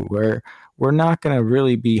true, where we're not going to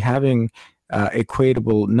really be having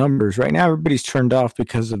equatable numbers? Right now, everybody's turned off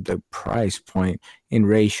because of the price point in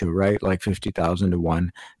ratio, right? Like 50,000 to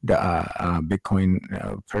 1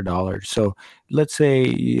 Bitcoin per dollar. So let's say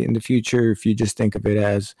in the future, if you just think of it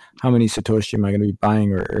as how many Satoshi am I going to be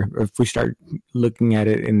buying, or if we start looking at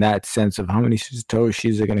it in that sense of how many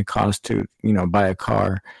Satoshis are going to cost to, buy a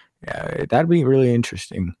car, that'd be really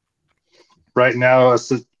interesting. Right now,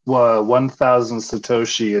 1,000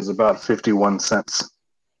 Satoshi is about 51 cents.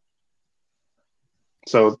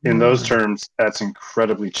 So in those terms, that's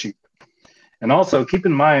incredibly cheap. And also keep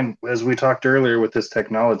in mind, as we talked earlier with this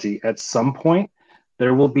technology, at some point,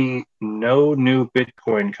 there will be no new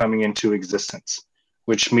Bitcoin coming into existence,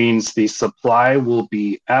 which means the supply will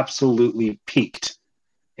be absolutely peaked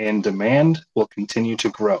and demand will continue to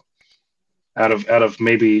grow. Out of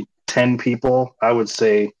maybe 10 people, I would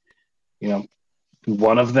say,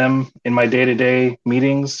 one of them in my day-to-day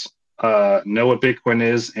meetings know what Bitcoin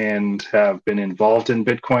is and have been involved in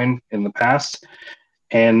Bitcoin in the past.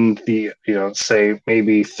 and say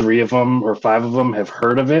maybe 3 of them or 5 of them have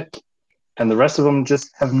heard of it, and the rest of them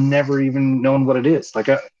just have never even known what it is. Like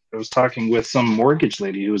I was talking with some mortgage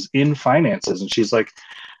lady who was in finances, and she's like,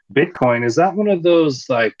 Bitcoin, is that one of those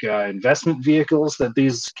investment vehicles that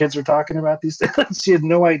these kids are talking about these days? She had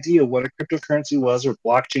no idea what a cryptocurrency was or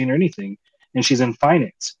blockchain or anything, and she's in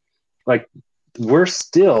finance. Like, we're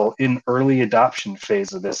still in early adoption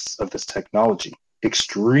phase of this technology,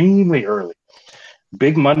 extremely early.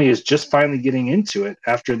 Big money is just finally getting into it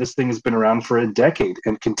after this thing has been around for a decade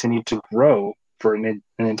and continued to grow for an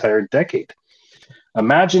entire decade.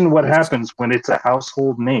 Imagine what happens when it's a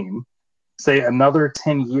household name, say another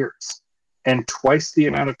 10 years, and twice the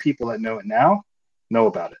amount of people that know it now know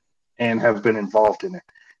about it and have been involved in it.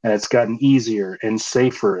 And it's gotten easier and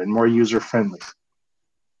safer and more user-friendly.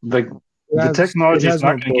 The technology is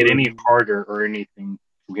not going to get any harder or anything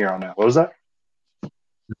from here on out. What was that?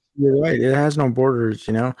 You're right. It has no borders,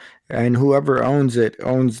 and whoever owns it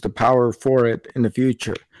owns the power for it in the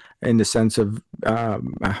future, in the sense of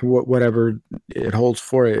whatever it holds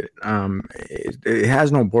for it. It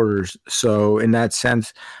has no borders. So in that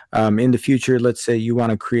sense, in the future, let's say you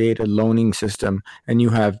want to create a loaning system and you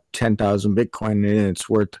have 10,000 Bitcoin and it's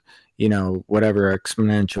worth, whatever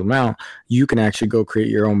exponential amount, you can actually go create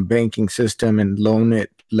your own banking system and loan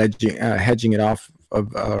it, hedging it off of,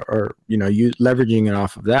 leveraging it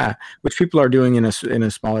off of that, which people are doing in a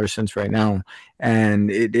smaller sense right now. And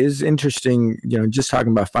it is interesting, just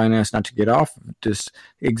talking about finance, not to get off this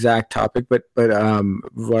exact topic, but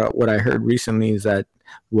what I heard recently is that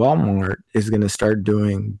Walmart is going to start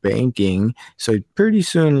doing banking. So pretty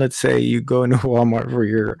soon, let's say you go into Walmart for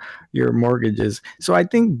your mortgages. So I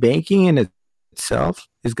think banking in itself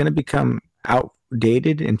is going to become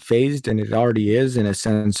outdated and phased, and it already is in a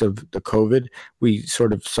sense of the COVID. We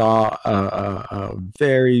sort of saw a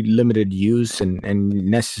very limited use and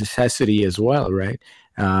necessity as well, right?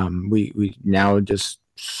 We now just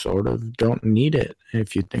sort of don't need it,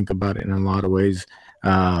 if you think about it in a lot of ways.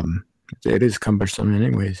 It is cumbersome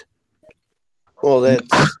anyways. Well,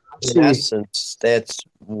 that's in essence, that's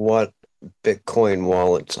what Bitcoin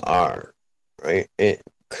wallets are, right? It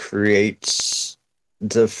creates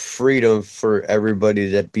the freedom for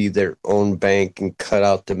everybody to be their own bank and cut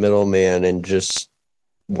out the middleman and just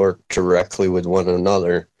work directly with one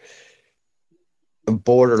another.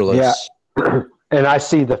 Borderless. Yeah. And I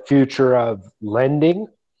see the future of lending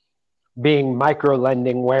being micro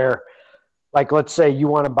lending, where, like, let's say you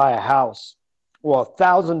want to buy a house. Well,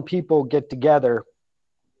 1,000 people get together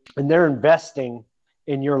and they're investing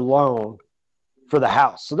in your loan for the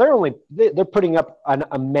house. So they're putting up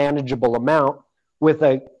a manageable amount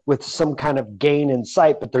with some kind of gain in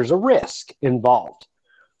sight, but there's a risk involved.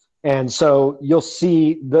 And so you'll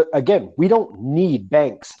see again, we don't need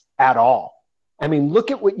banks at all. I mean,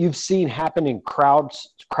 look at what you've seen happen in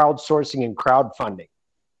crowdsourcing and crowdfunding,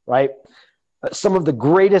 right? Some of the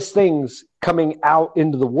greatest things coming out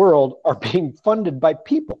into the world are being funded by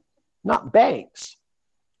people, not banks,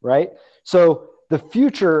 right? So the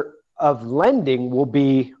future of lending will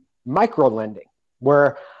be micro lending,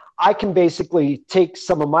 where I can basically take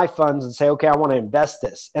some of my funds and say, okay, I want to invest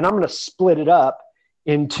this, and I'm going to split it up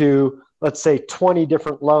into, let's say, 20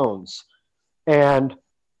 different loans. And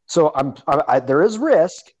so there is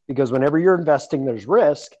risk, because whenever you're investing, there's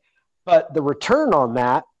risk, but the return on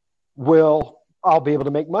that I'll be able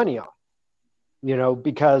to make money on,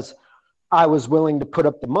 because I was willing to put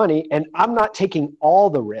up the money and I'm not taking all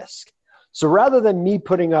the risk. So rather than me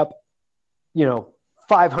putting up,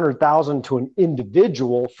 $500,000 to an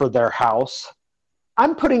individual for their house,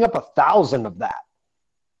 I'm putting up 1,000 of that.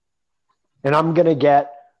 And I'm going to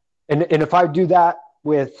get, and if I do that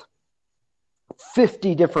with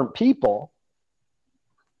 50 different people,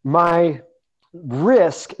 my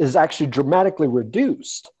risk is actually dramatically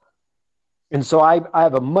reduced. And so I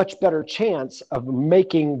have a much better chance of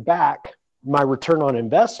making back my return on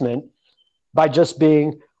investment by just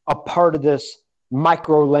being a part of this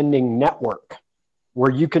micro lending network,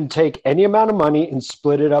 where you can take any amount of money and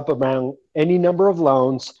split it up around any number of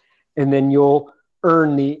loans, and then you'll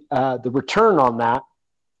earn the return on that.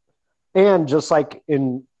 And just like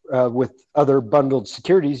with other bundled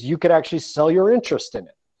securities, you could actually sell your interest in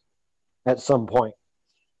it at some point.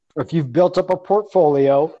 If you've built up a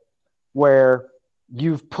portfolio where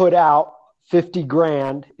you've put out 50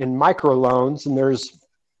 grand in micro loans and there's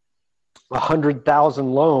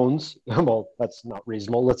 100,000 loans, well, that's not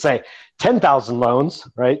reasonable. Let's say 10,000 loans,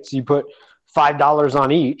 right? So you put $5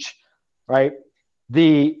 on each, right?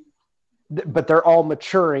 But they're all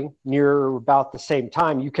maturing near about the same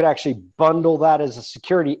time. You could actually bundle that as a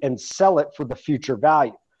security and sell it for the future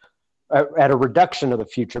value. at a reduction of the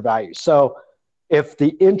future value. So if the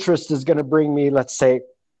interest is going to bring me, let's say,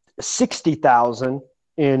 60,000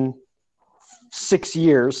 in 6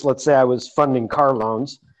 years, let's say I was funding car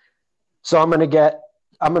loans. So I'm going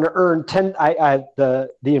to earn 10, the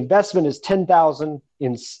investment is 10,000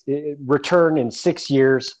 in return in 6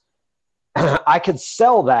 years. I could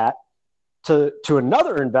sell that to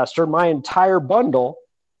another investor, my entire bundle,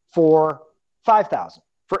 for 5,000,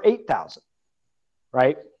 for 8,000,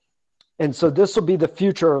 right? And so this will be the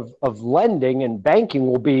future of lending, and banking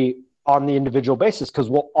will be on the individual basis, because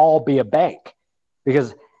we'll all be a bank.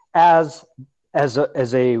 Because as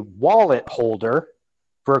a wallet holder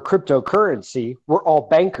for a cryptocurrency, we're all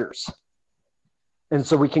bankers. And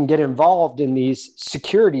so we can get involved in these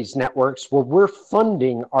securities networks where we're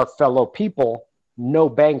funding our fellow people, no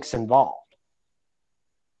banks involved.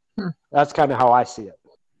 That's kind of how I see it.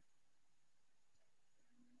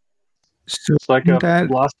 So it's like a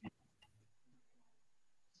lost.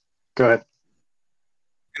 Go ahead.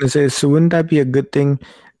 I was gonna say, so wouldn't that be a good thing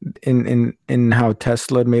in how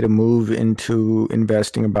Tesla made a move into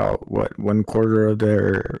investing about one quarter of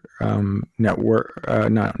their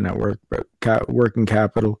working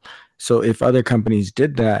capital? So if other companies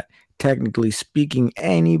did that, technically speaking,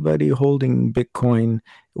 anybody holding Bitcoin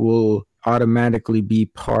will automatically be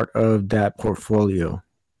part of that portfolio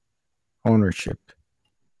ownership.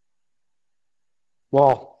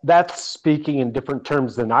 Well, that's speaking in different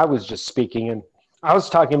terms than I was just speaking in. I was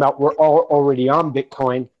talking about we're all already on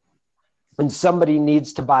Bitcoin and somebody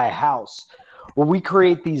needs to buy a house. Well, we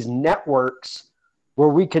create these networks where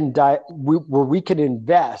we can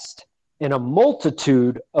invest in a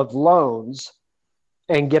multitude of loans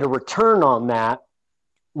and get a return on that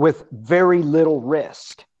with very little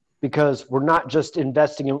risk, because we're not just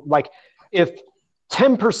investing in, like, if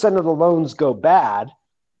 10% of the loans go bad,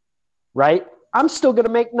 right, I'm still going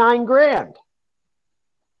to make $9,000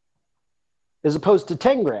 as opposed to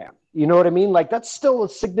 10 grand. You know what I mean? Like, that's still a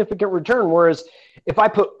significant return. Whereas if I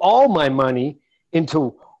put all my money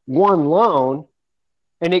into one loan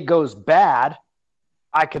and it goes bad,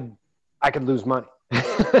 I could lose money.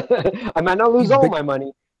 I might not lose all my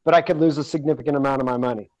money, but I could lose a significant amount of my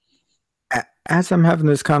money. As I'm having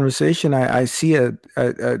this conversation, I see a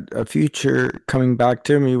future coming back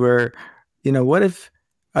to me where, what if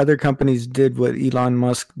other companies did what Elon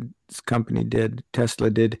Musk's company did, Tesla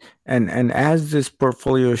did, and as this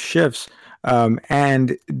portfolio shifts,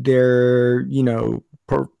 and their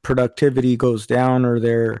productivity goes down, or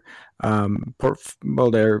their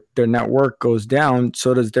network goes down,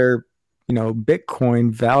 so does their Bitcoin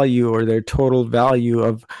value, or their total value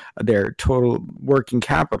of their total working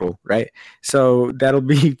capital, right? So that'll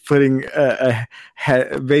be putting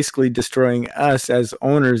basically destroying us as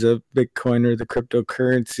owners of Bitcoin or the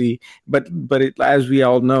cryptocurrency. But as we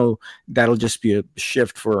all know, that'll just be a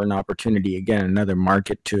shift for an opportunity, again, another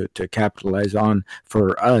market to capitalize on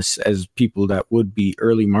for us as people that would be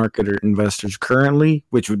early market investors currently,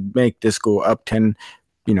 which would make this go up 10,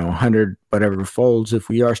 100 whatever folds. If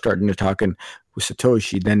we are starting to talking with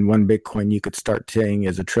Satoshi, then one Bitcoin you could start saying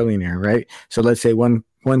is a trillionaire, right? So let's say one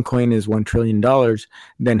coin is $1 trillion,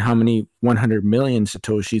 then how many 100 million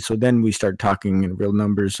Satoshi? So then we start talking in real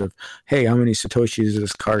numbers of, hey, how many Satoshis is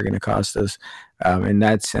this car going to cost us? In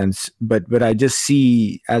that sense, but I just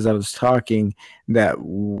see, as I was talking, that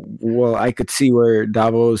I could see where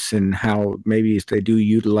Davos, and how maybe if they do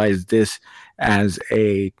utilize this as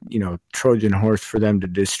a Trojan horse for them to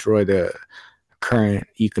destroy the current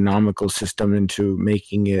economical system into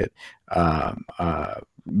making it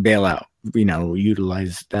bailout,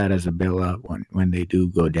 utilize that as a bailout when they do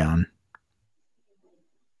go down.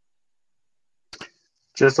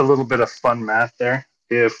 Just a little bit of fun math there.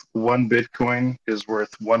 If one Bitcoin is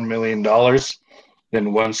worth $1 million,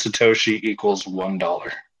 then one Satoshi equals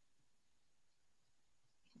 $1.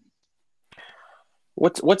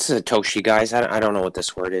 What's Satoshi, guys? I don't know what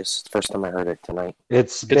this word is. First time I heard it tonight.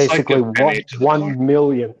 It's basically like 1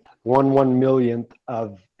 millionth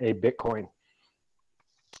of a Bitcoin.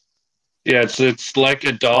 Yeah, it's like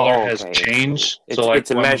a dollar has changed.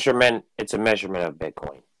 It's a measurement. It's a measurement of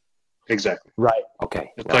Bitcoin. Exactly. Right.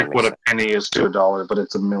 Okay. It's like what a penny is to a dollar, but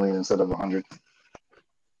it's a million instead of 100.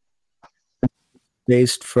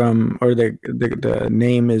 Based from, or the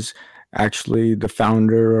name is actually the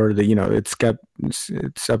founder, or it's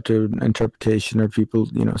up to interpretation, or people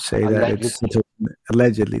say that it's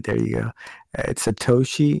allegedly. There you go. It's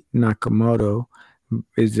Satoshi Nakamoto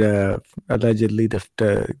is allegedly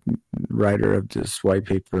the writer of this white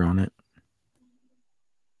paper on it.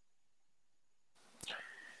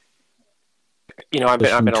 I've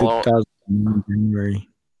been alone. January.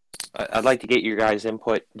 I'd like to get your guys'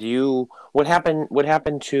 input. What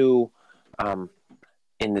happened to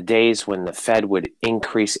in the days when the Fed would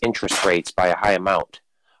increase interest rates by a high amount?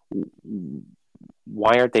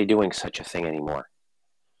 Why aren't they doing such a thing anymore?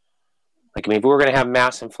 Like, I mean, if we were going to have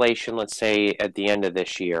mass inflation, let's say at the end of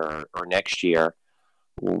this year or next year,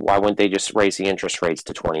 why wouldn't they just raise the interest rates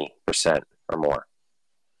to 20% or more?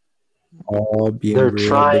 They're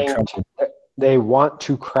trying to, they want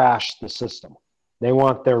to crash the system. They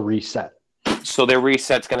want their reset. So their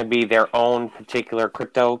reset's going to be their own particular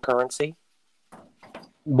cryptocurrency?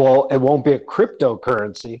 Well, it won't be a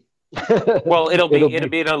cryptocurrency. Well, it'll be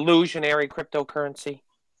an illusionary cryptocurrency.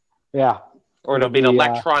 Yeah. Or it'll be an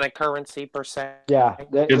electronic currency per se. Yeah.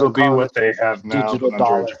 It'll be what they have now, digital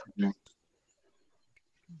dollar.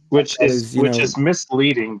 Which is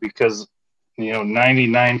misleading because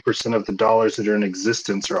 99% of the dollars that are in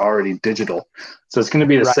existence are already digital. So it's going to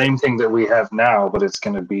be the same thing that we have now, but it's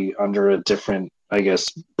going to be under a different, I guess,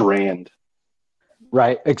 brand.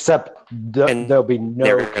 Right, except there'll be no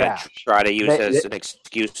they're cash. Gonna try to use it as an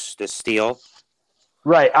excuse to steal.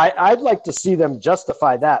 Right, I'd like to see them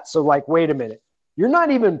justify that. So, like, wait a minute, you're not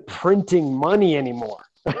even printing money anymore.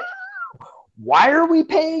 Why are we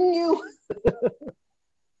paying you?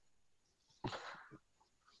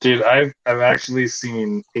 Dude, I've actually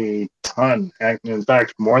seen a ton. In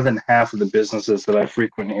fact, more than half of the businesses that I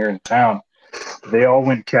frequent here in town, they all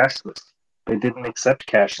went cashless. They didn't accept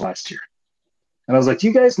cash last year. And I was like,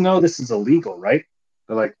 you guys know this is illegal, right?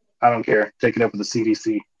 They're like, I don't care. Take it up with the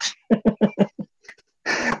CDC.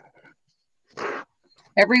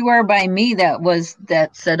 Everywhere by me that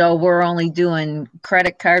said, oh, we're only doing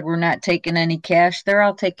credit card, we're not taking any cash, they're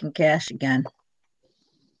all taking cash again.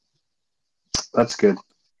 That's good.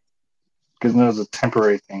 Because that was a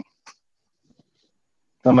temporary thing.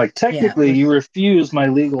 I'm like, technically, you refuse my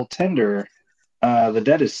legal tender. The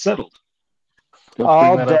debt is settled.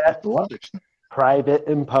 All debt, private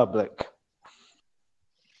and public.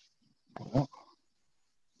 Oh.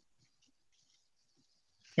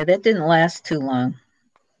 Yeah, that didn't last too long.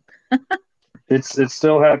 It's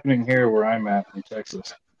still happening here where I'm at in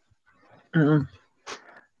Texas. Mm.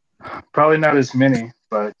 Probably not as many,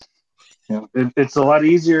 but it's a lot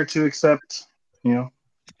easier to accept,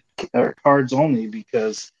 cards only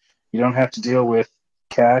because you don't have to deal with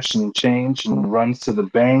cash and change and runs to the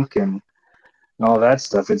bank and all that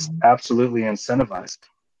stuff. It's absolutely incentivized.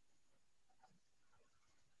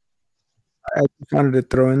 I just wanted to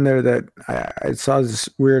throw in there that I saw this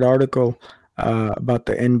weird article about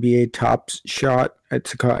the NBA Top Shot.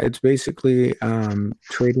 It's basically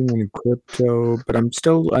trading in crypto, but I'm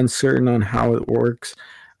still uncertain on how it works.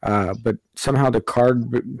 But somehow the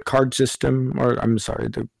card system, or I'm sorry,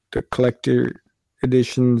 the collector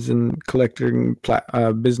editions and collecting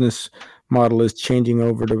business model is changing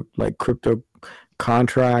over to like crypto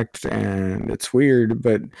contract, and it's weird.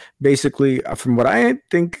 But basically, from what I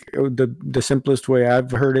think, the simplest way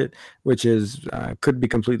I've heard it, which is could be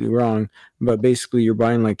completely wrong, but basically you're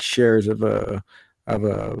buying like shares of a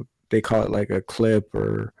they call it like a clip,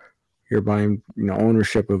 or you're buying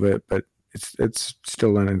ownership of it, but it's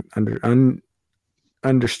still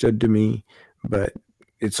understood to me, but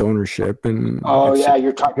it's ownership. And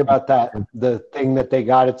you're talking about that, the thing that they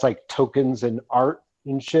got, it's like tokens and art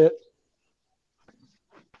and shit.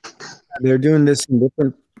 They're doing this in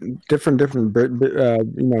different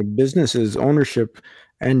businesses ownership,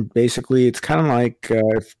 and basically it's kind of like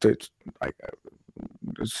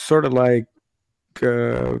sort of like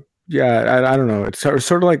I don't know. It's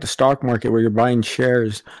sort of like the stock market where you're buying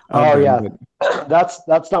shares. That's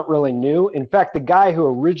not really new. In fact, the guy who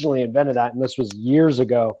originally invented that, and this was years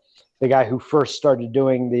ago, the guy who first started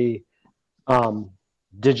doing the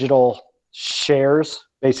digital shares,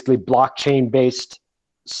 basically blockchain-based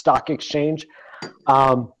stock exchange,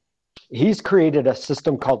 he's created a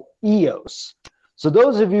system called EOS. So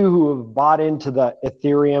those of you who have bought into the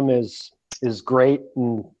Ethereum is great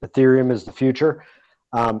and Ethereum is the future.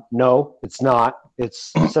 No, it's not.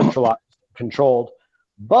 It's centralized, controlled.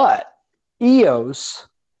 But EOS,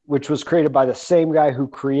 which was created by the same guy who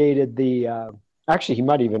created actually he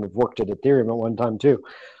might even have worked at Ethereum at one time too.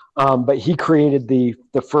 But he created the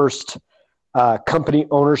first company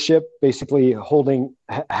ownership, basically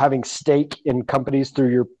having stake in companies through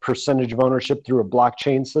your percentage of ownership through a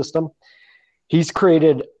blockchain system. He's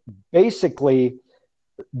created basically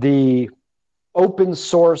the open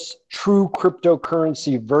source true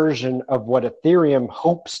cryptocurrency version of what Ethereum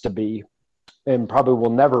hopes to be and probably will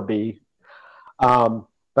never be. But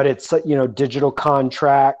it's, digital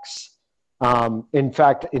contracts. In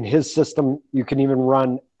fact, in his system, you can even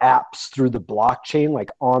run apps through the blockchain, like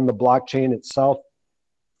on the blockchain itself.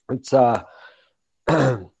 it's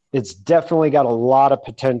it's definitely got a lot of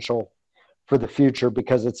potential for the future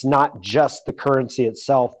because it's not just the currency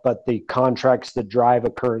itself, but the contracts that drive a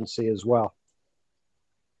currency as well,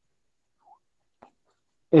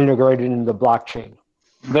 integrated into the blockchain.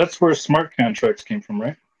 That's where smart contracts came from,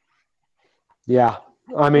 right? Yeah,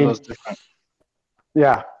 I mean,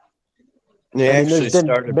 yeah. There's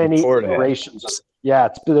been many iterations. Yeah,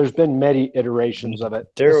 there's been many iterations of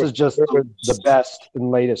it. This is just the best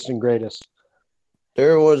and latest and greatest.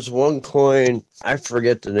 There was one coin, I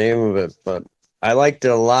forget the name of it, but I liked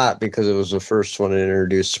it a lot because it was the first one to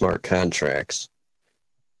introduce smart contracts.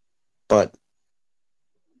 But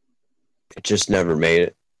it just never made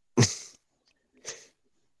it.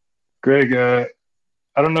 Greg,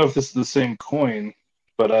 I don't know if this is the same coin,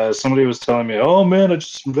 but somebody was telling me, oh man, I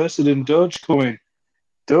just invested in Dogecoin.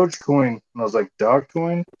 And I was like,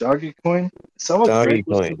 Dogcoin? Doggy-coin? Is that what Greg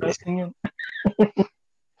was investing in?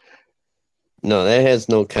 No, that has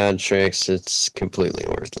no contracts. It's completely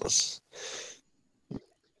worthless.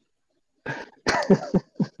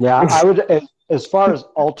 Yeah, I would, as far as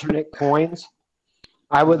alternate coins,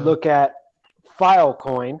 I would look at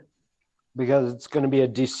Filecoin because it's going to be a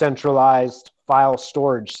decentralized file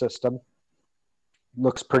storage system.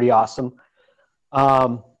 Looks pretty awesome.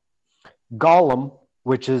 Golem,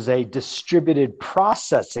 which is a distributed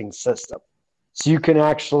processing system. So you can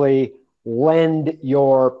actually lend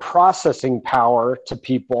your processing power to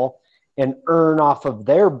people and earn off of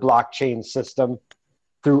their blockchain system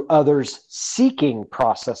through others seeking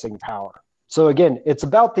processing power. So again, it's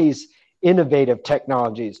about these innovative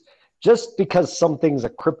technologies. Just because something's a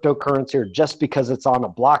cryptocurrency or just because it's on a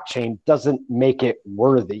blockchain doesn't make it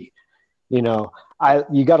worthy. You know,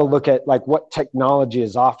 you got to look at like what technology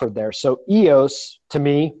is offered there. So EOS, to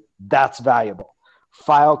me, that's valuable.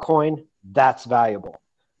 Filecoin, that's valuable.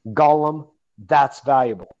 Golem, that's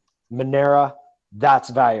valuable. Monero, that's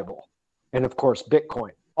valuable. And of course,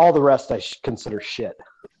 Bitcoin. All the rest I consider shit.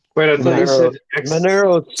 Wait, I thought you said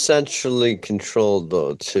Monero is centrally controlled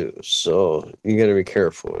though too, so you got to be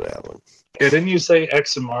careful with that one. Yeah, didn't you say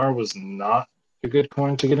XMR was not a good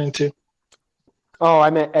coin to get into? Oh, I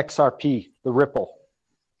meant XRP, the Ripple.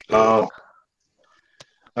 Oh,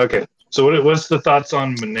 okay. So what's the thoughts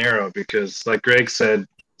on Monero? Because like Greg said,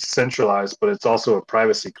 centralized, but it's also a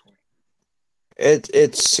privacy coin.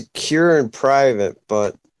 It's secure and private,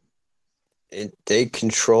 but they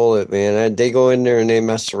control it, man. They go in there and they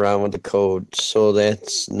mess around with the code, so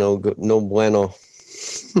that's no bueno.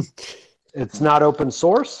 It's not open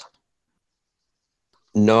source?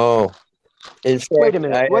 No. In fact, wait a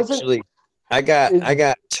minute. I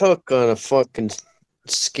got took on a fucking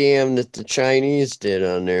scam that the Chinese did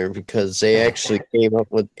on there because they actually came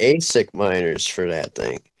up with ASIC miners for that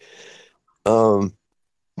thing. And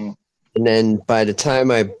then by the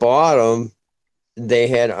time I bought them, they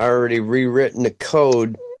had already rewritten the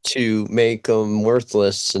code to make them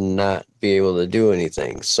worthless and not be able to do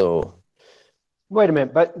anything. So, wait a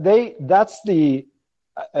minute, but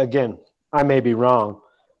again, I may be wrong,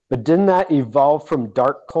 but didn't that evolve from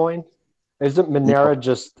Darkcoin? Isn't Monero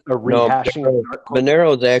just a rehashing of Darkcoin?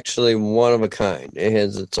 Monero is actually one of a kind. It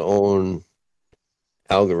has its own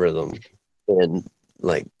algorithm and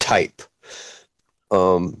like type.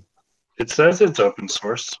 It says it's open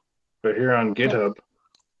source. Right here on GitHub.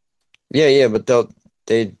 Yeah, but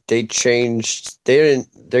they changed. They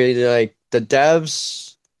like the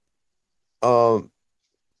devs will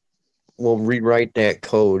rewrite that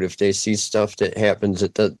code if they see stuff that happens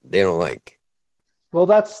that they don't like. Well,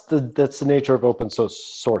 that's the nature of open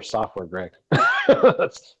source software, Greg.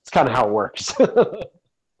 That's kind of how it works.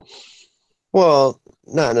 Well,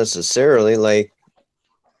 not necessarily. Like,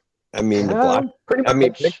 I mean,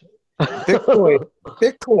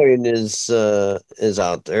 Bitcoin is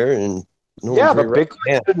out there, and but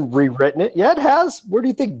Bitcoin's been rewritten it. Yeah, it has. Where do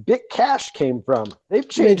you think Bitcash came from? They've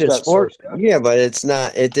changed that source. Yeah, but it's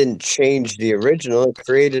not. It didn't change the original. It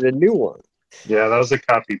created a new one. Yeah, that was a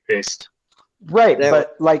copy paste. Right,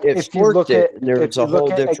 but like if you look at there's a whole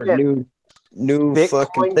different new Bitcoin,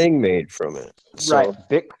 fucking thing made from it. So. Right,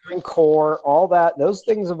 Bitcoin Core, all that. Those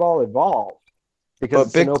things have all evolved.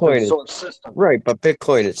 Because it's Bitcoin an open source system. Right, but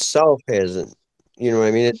Bitcoin itself hasn't. You know what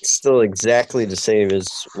I mean? It's still exactly the same as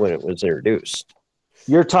when it was introduced.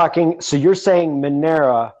 You're saying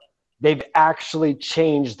Monero, they've actually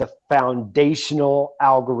changed the foundational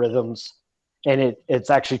algorithms and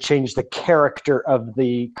it's actually changed the character of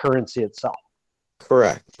the currency itself.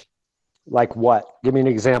 Correct. Like what? Give me an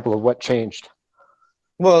example of what changed.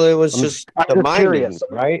 Well, it was just the mining,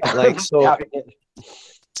 right? Like so.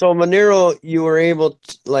 So Monero, you were able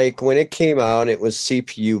to, like, when it came out, it was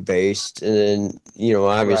CPU based, and then, you know,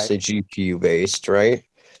 obviously GPU based, right?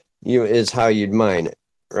 Is how you'd mine it,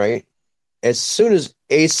 right? As soon as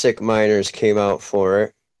ASIC miners came out for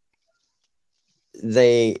it,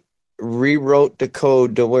 they rewrote the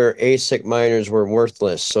code to where ASIC miners were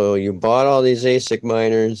worthless. So you bought all these ASIC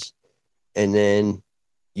miners, and then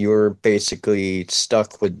you were basically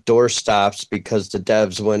stuck with doorstops because the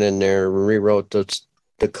devs went in there, rewrote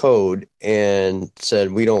the code, and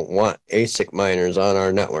said, we don't want ASIC miners on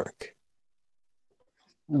our network.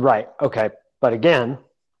 Right. Okay. But again,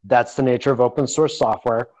 that's the nature of open source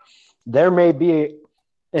software. There may be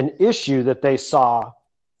an issue that they saw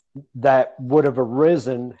that would have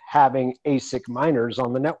arisen having ASIC miners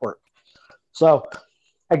on the network. So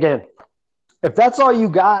again, if that's all you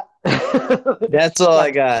got, that's all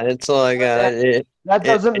I got. That's all I got. That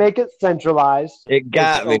doesn't make it centralized. It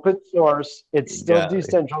got me. Open source. It's still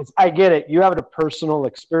decentralized. I get it. You have a personal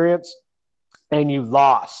experience and you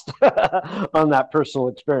lost on that personal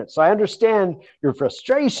experience. So I understand your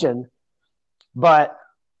frustration, but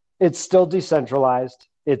it's still decentralized.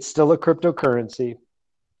 It's still a cryptocurrency.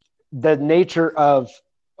 The nature of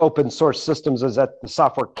open source systems is that the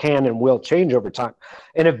software can and will change over time.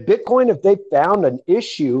 And if they found an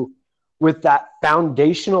issue with that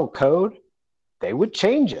foundational code, they would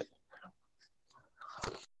change it.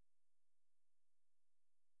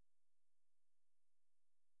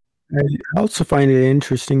 I also find it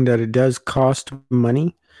interesting that it does cost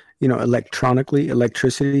money,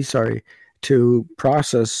 electricity, to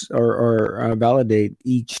process or validate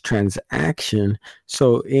each transaction.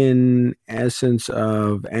 So in essence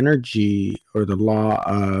of energy or the law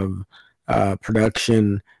of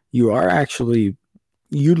production, you are actually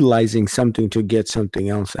utilizing something to get something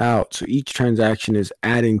else out. So each transaction is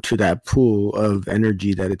adding to that pool of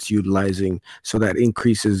energy that it's utilizing. So that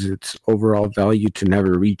increases its overall value to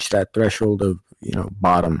never reach that threshold of,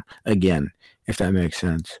 bottom again, if that makes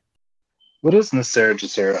sense. What is Nicera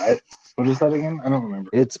Jacera? What is that again? I don't remember.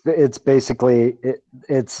 It's basically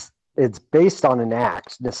it's based on an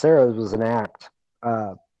act. Nicera was an act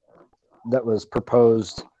that was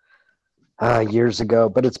proposed years ago,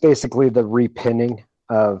 but it's basically the repinning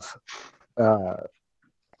of the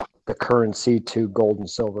currency to gold and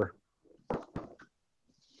silver.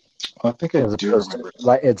 I think I do remember.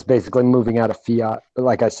 It's basically moving out of fiat.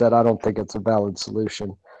 Like I said, I don't think it's a valid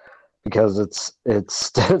solution because it's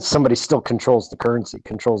somebody still controls the currency,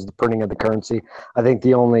 controls the printing of the currency. I think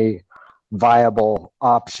the only viable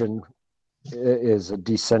option is a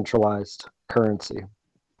decentralized currency.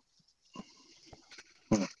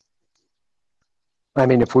 I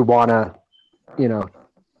mean, if we want to,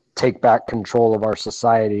 take back control of our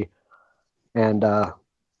society and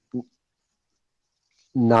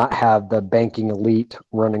not have the banking elite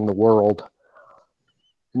running the world,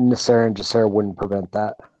 Nicera and Jacera wouldn't prevent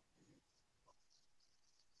that.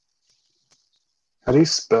 How do you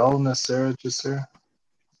spell Nicera Jacera?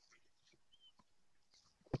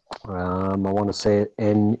 I want to say it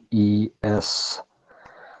N-E-S.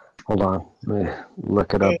 Hold on. Let me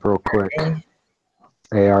look it up real quick.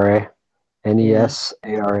 A-R-A.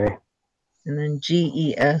 N-E-S-A-R-A. And then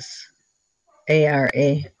G-E-S-A-R-A.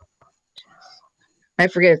 I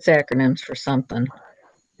forget its acronyms for something.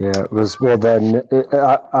 Yeah, it was, well, then,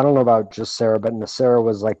 I don't know about Jacera, but Nicera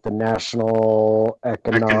was like the National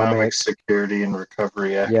Economic Security and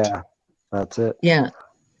Recovery Act. Yeah, that's it. Yeah,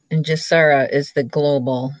 and Jacera is the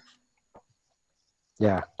global.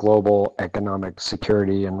 Yeah, Global Economic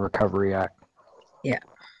Security and Recovery Act. Yeah.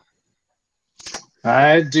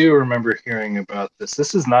 I do remember hearing about this.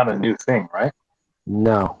 This is not a new thing, right?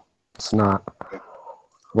 No, it's not. I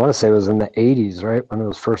want to say it was in the 80s, right, when it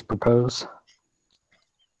was first proposed.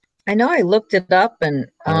 I know I looked it up, and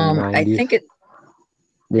I think it.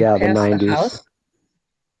 Yeah, the 90s. The House.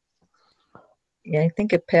 Yeah, I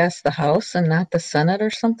think it passed the House and not the Senate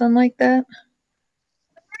or something like that.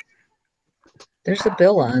 There's a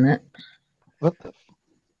bill on it. What the?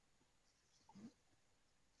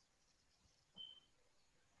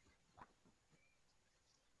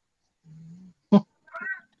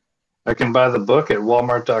 I can buy the book at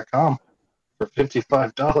Walmart.com for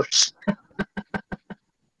 $55.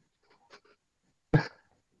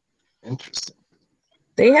 Interesting.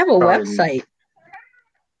 They have a website.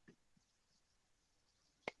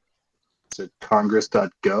 Is it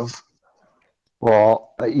congress.gov?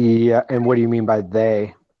 Well, yeah, and what do you mean by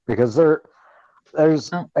they? Because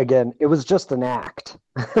again, it was just an act.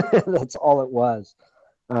 That's all it was.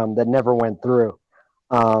 That never went through.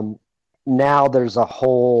 Now there's a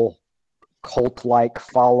whole cult-like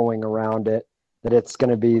following around it, that it's going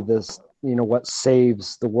to be this what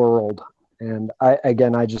saves the world. And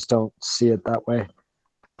I just don't see it that way.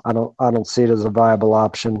 I don't see it as a viable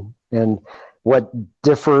option. And what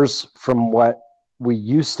differs from what we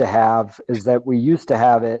used to have is that we used to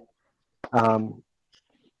have it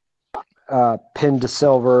pinned to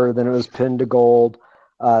silver, then it was pinned to gold.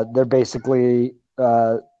 They're basically,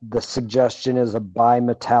 the suggestion is a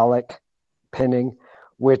bimetallic pinning,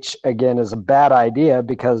 which again is a bad idea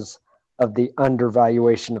because of the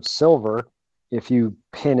undervaluation of silver. If you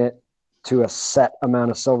pin it to a set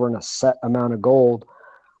amount of silver and a set amount of gold,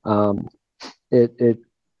 it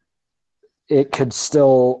could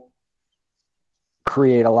still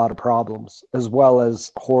create a lot of problems, as well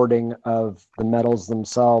as hoarding of the metals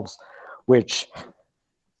themselves, which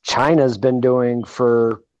China's been doing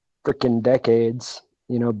for freaking decades,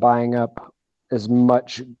 buying up as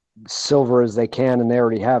much silver as they can, and they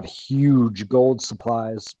already have huge gold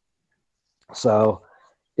supplies. So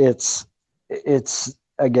it's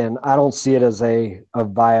again, I don't see it as a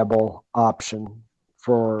viable option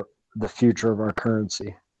for the future of our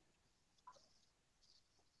currency.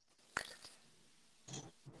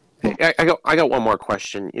 I got one more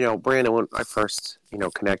question. Brandon, when I first,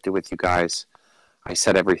 connected with you guys, I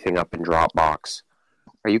set everything up in Dropbox.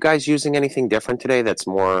 Are you guys using anything different today that's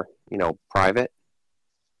more, private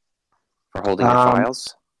for holding your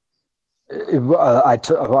files? I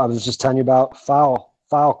was just telling you about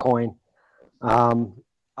Filecoin.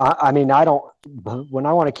 I don't, when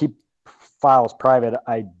I want to keep files private,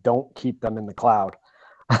 I don't keep them in the cloud.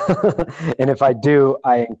 And if I do,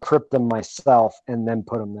 I encrypt them myself and then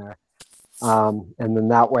put them there. And then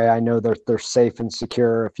that way I know they're safe and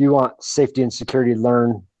secure. If you want safety and security,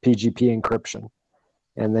 learn PGP encryption.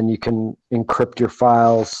 And then you can encrypt your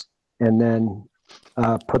files and then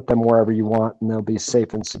put them wherever you want, and they'll be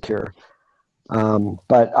safe and secure.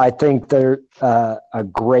 But I think they're the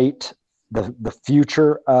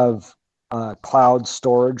future of cloud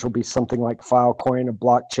storage will be something like Filecoin, a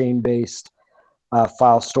blockchain-based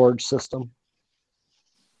file storage system.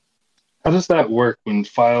 How does that work when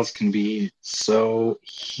files can be so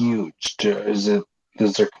huge? Is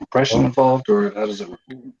there compression involved, or how does it work?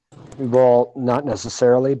 Well, not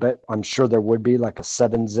necessarily, but I'm sure there would be like a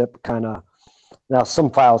 7-zip kind of. Now,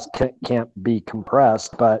 some files can't be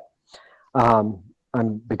compressed, but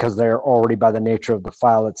because they're already, by the nature of the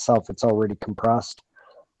file itself, it's already compressed.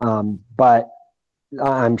 But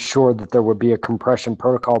I'm sure that there would be a compression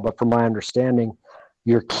protocol. But from my understanding,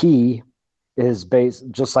 your key is based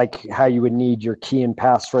just like how you would need your key and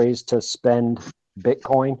passphrase to spend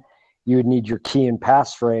Bitcoin. You would need your key and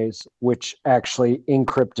passphrase, which actually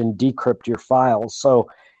encrypt and decrypt your files. So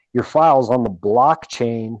your files on the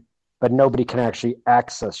blockchain, but nobody can actually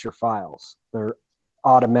access your files. They're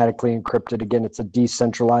automatically encrypted. Again, it's a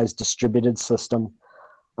decentralized distributed system.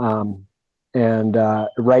 And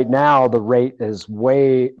right now the rate is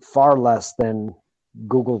way far less than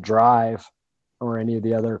Google Drive or any of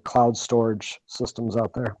the other cloud storage systems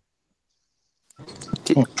out there.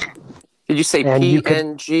 Did you say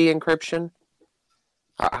PNG encryption?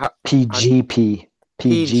 PGP.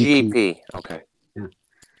 PGP. Okay.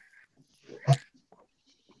 Yeah.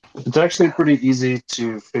 It's actually pretty easy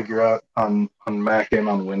to figure out on Mac and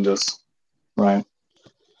on Windows, right?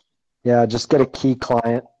 Yeah, just get a key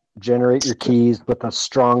client, generate your keys with a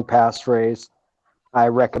strong passphrase. I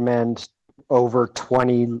recommend over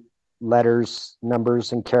 20 letters,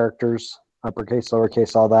 numbers, and characters, uppercase,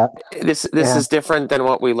 lowercase, all that. This is different than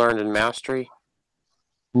what we learned in Mastery?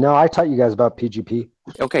 No, I taught you guys about PGP.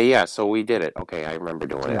 Okay, yeah, so we did it. Okay, I remember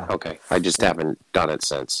doing it. Okay, I just haven't done it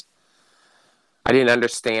since. I didn't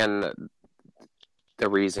understand the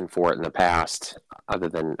reason for it in the past, other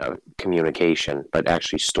than communication, but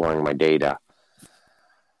actually storing my data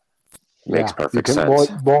makes perfect sense.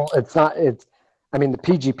 Well, it's not. I mean, the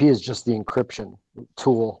PGP is just the encryption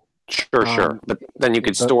tool. Sure. But then you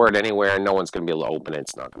could store it anywhere, and no one's going to be able to open it.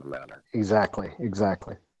 It's not going to matter. Exactly.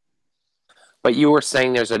 But you were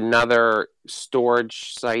saying there's another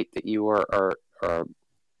storage site that you are a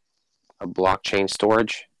blockchain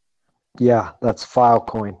storage? Yeah, that's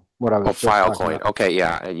Filecoin. What I was Filecoin. Okay,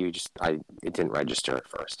 yeah. It didn't register at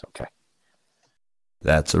first. Okay.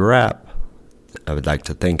 That's a wrap. I would like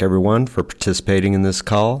to thank everyone for participating in this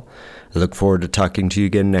call. I look forward to talking to you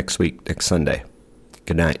again next week, next Sunday.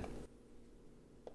 Good night.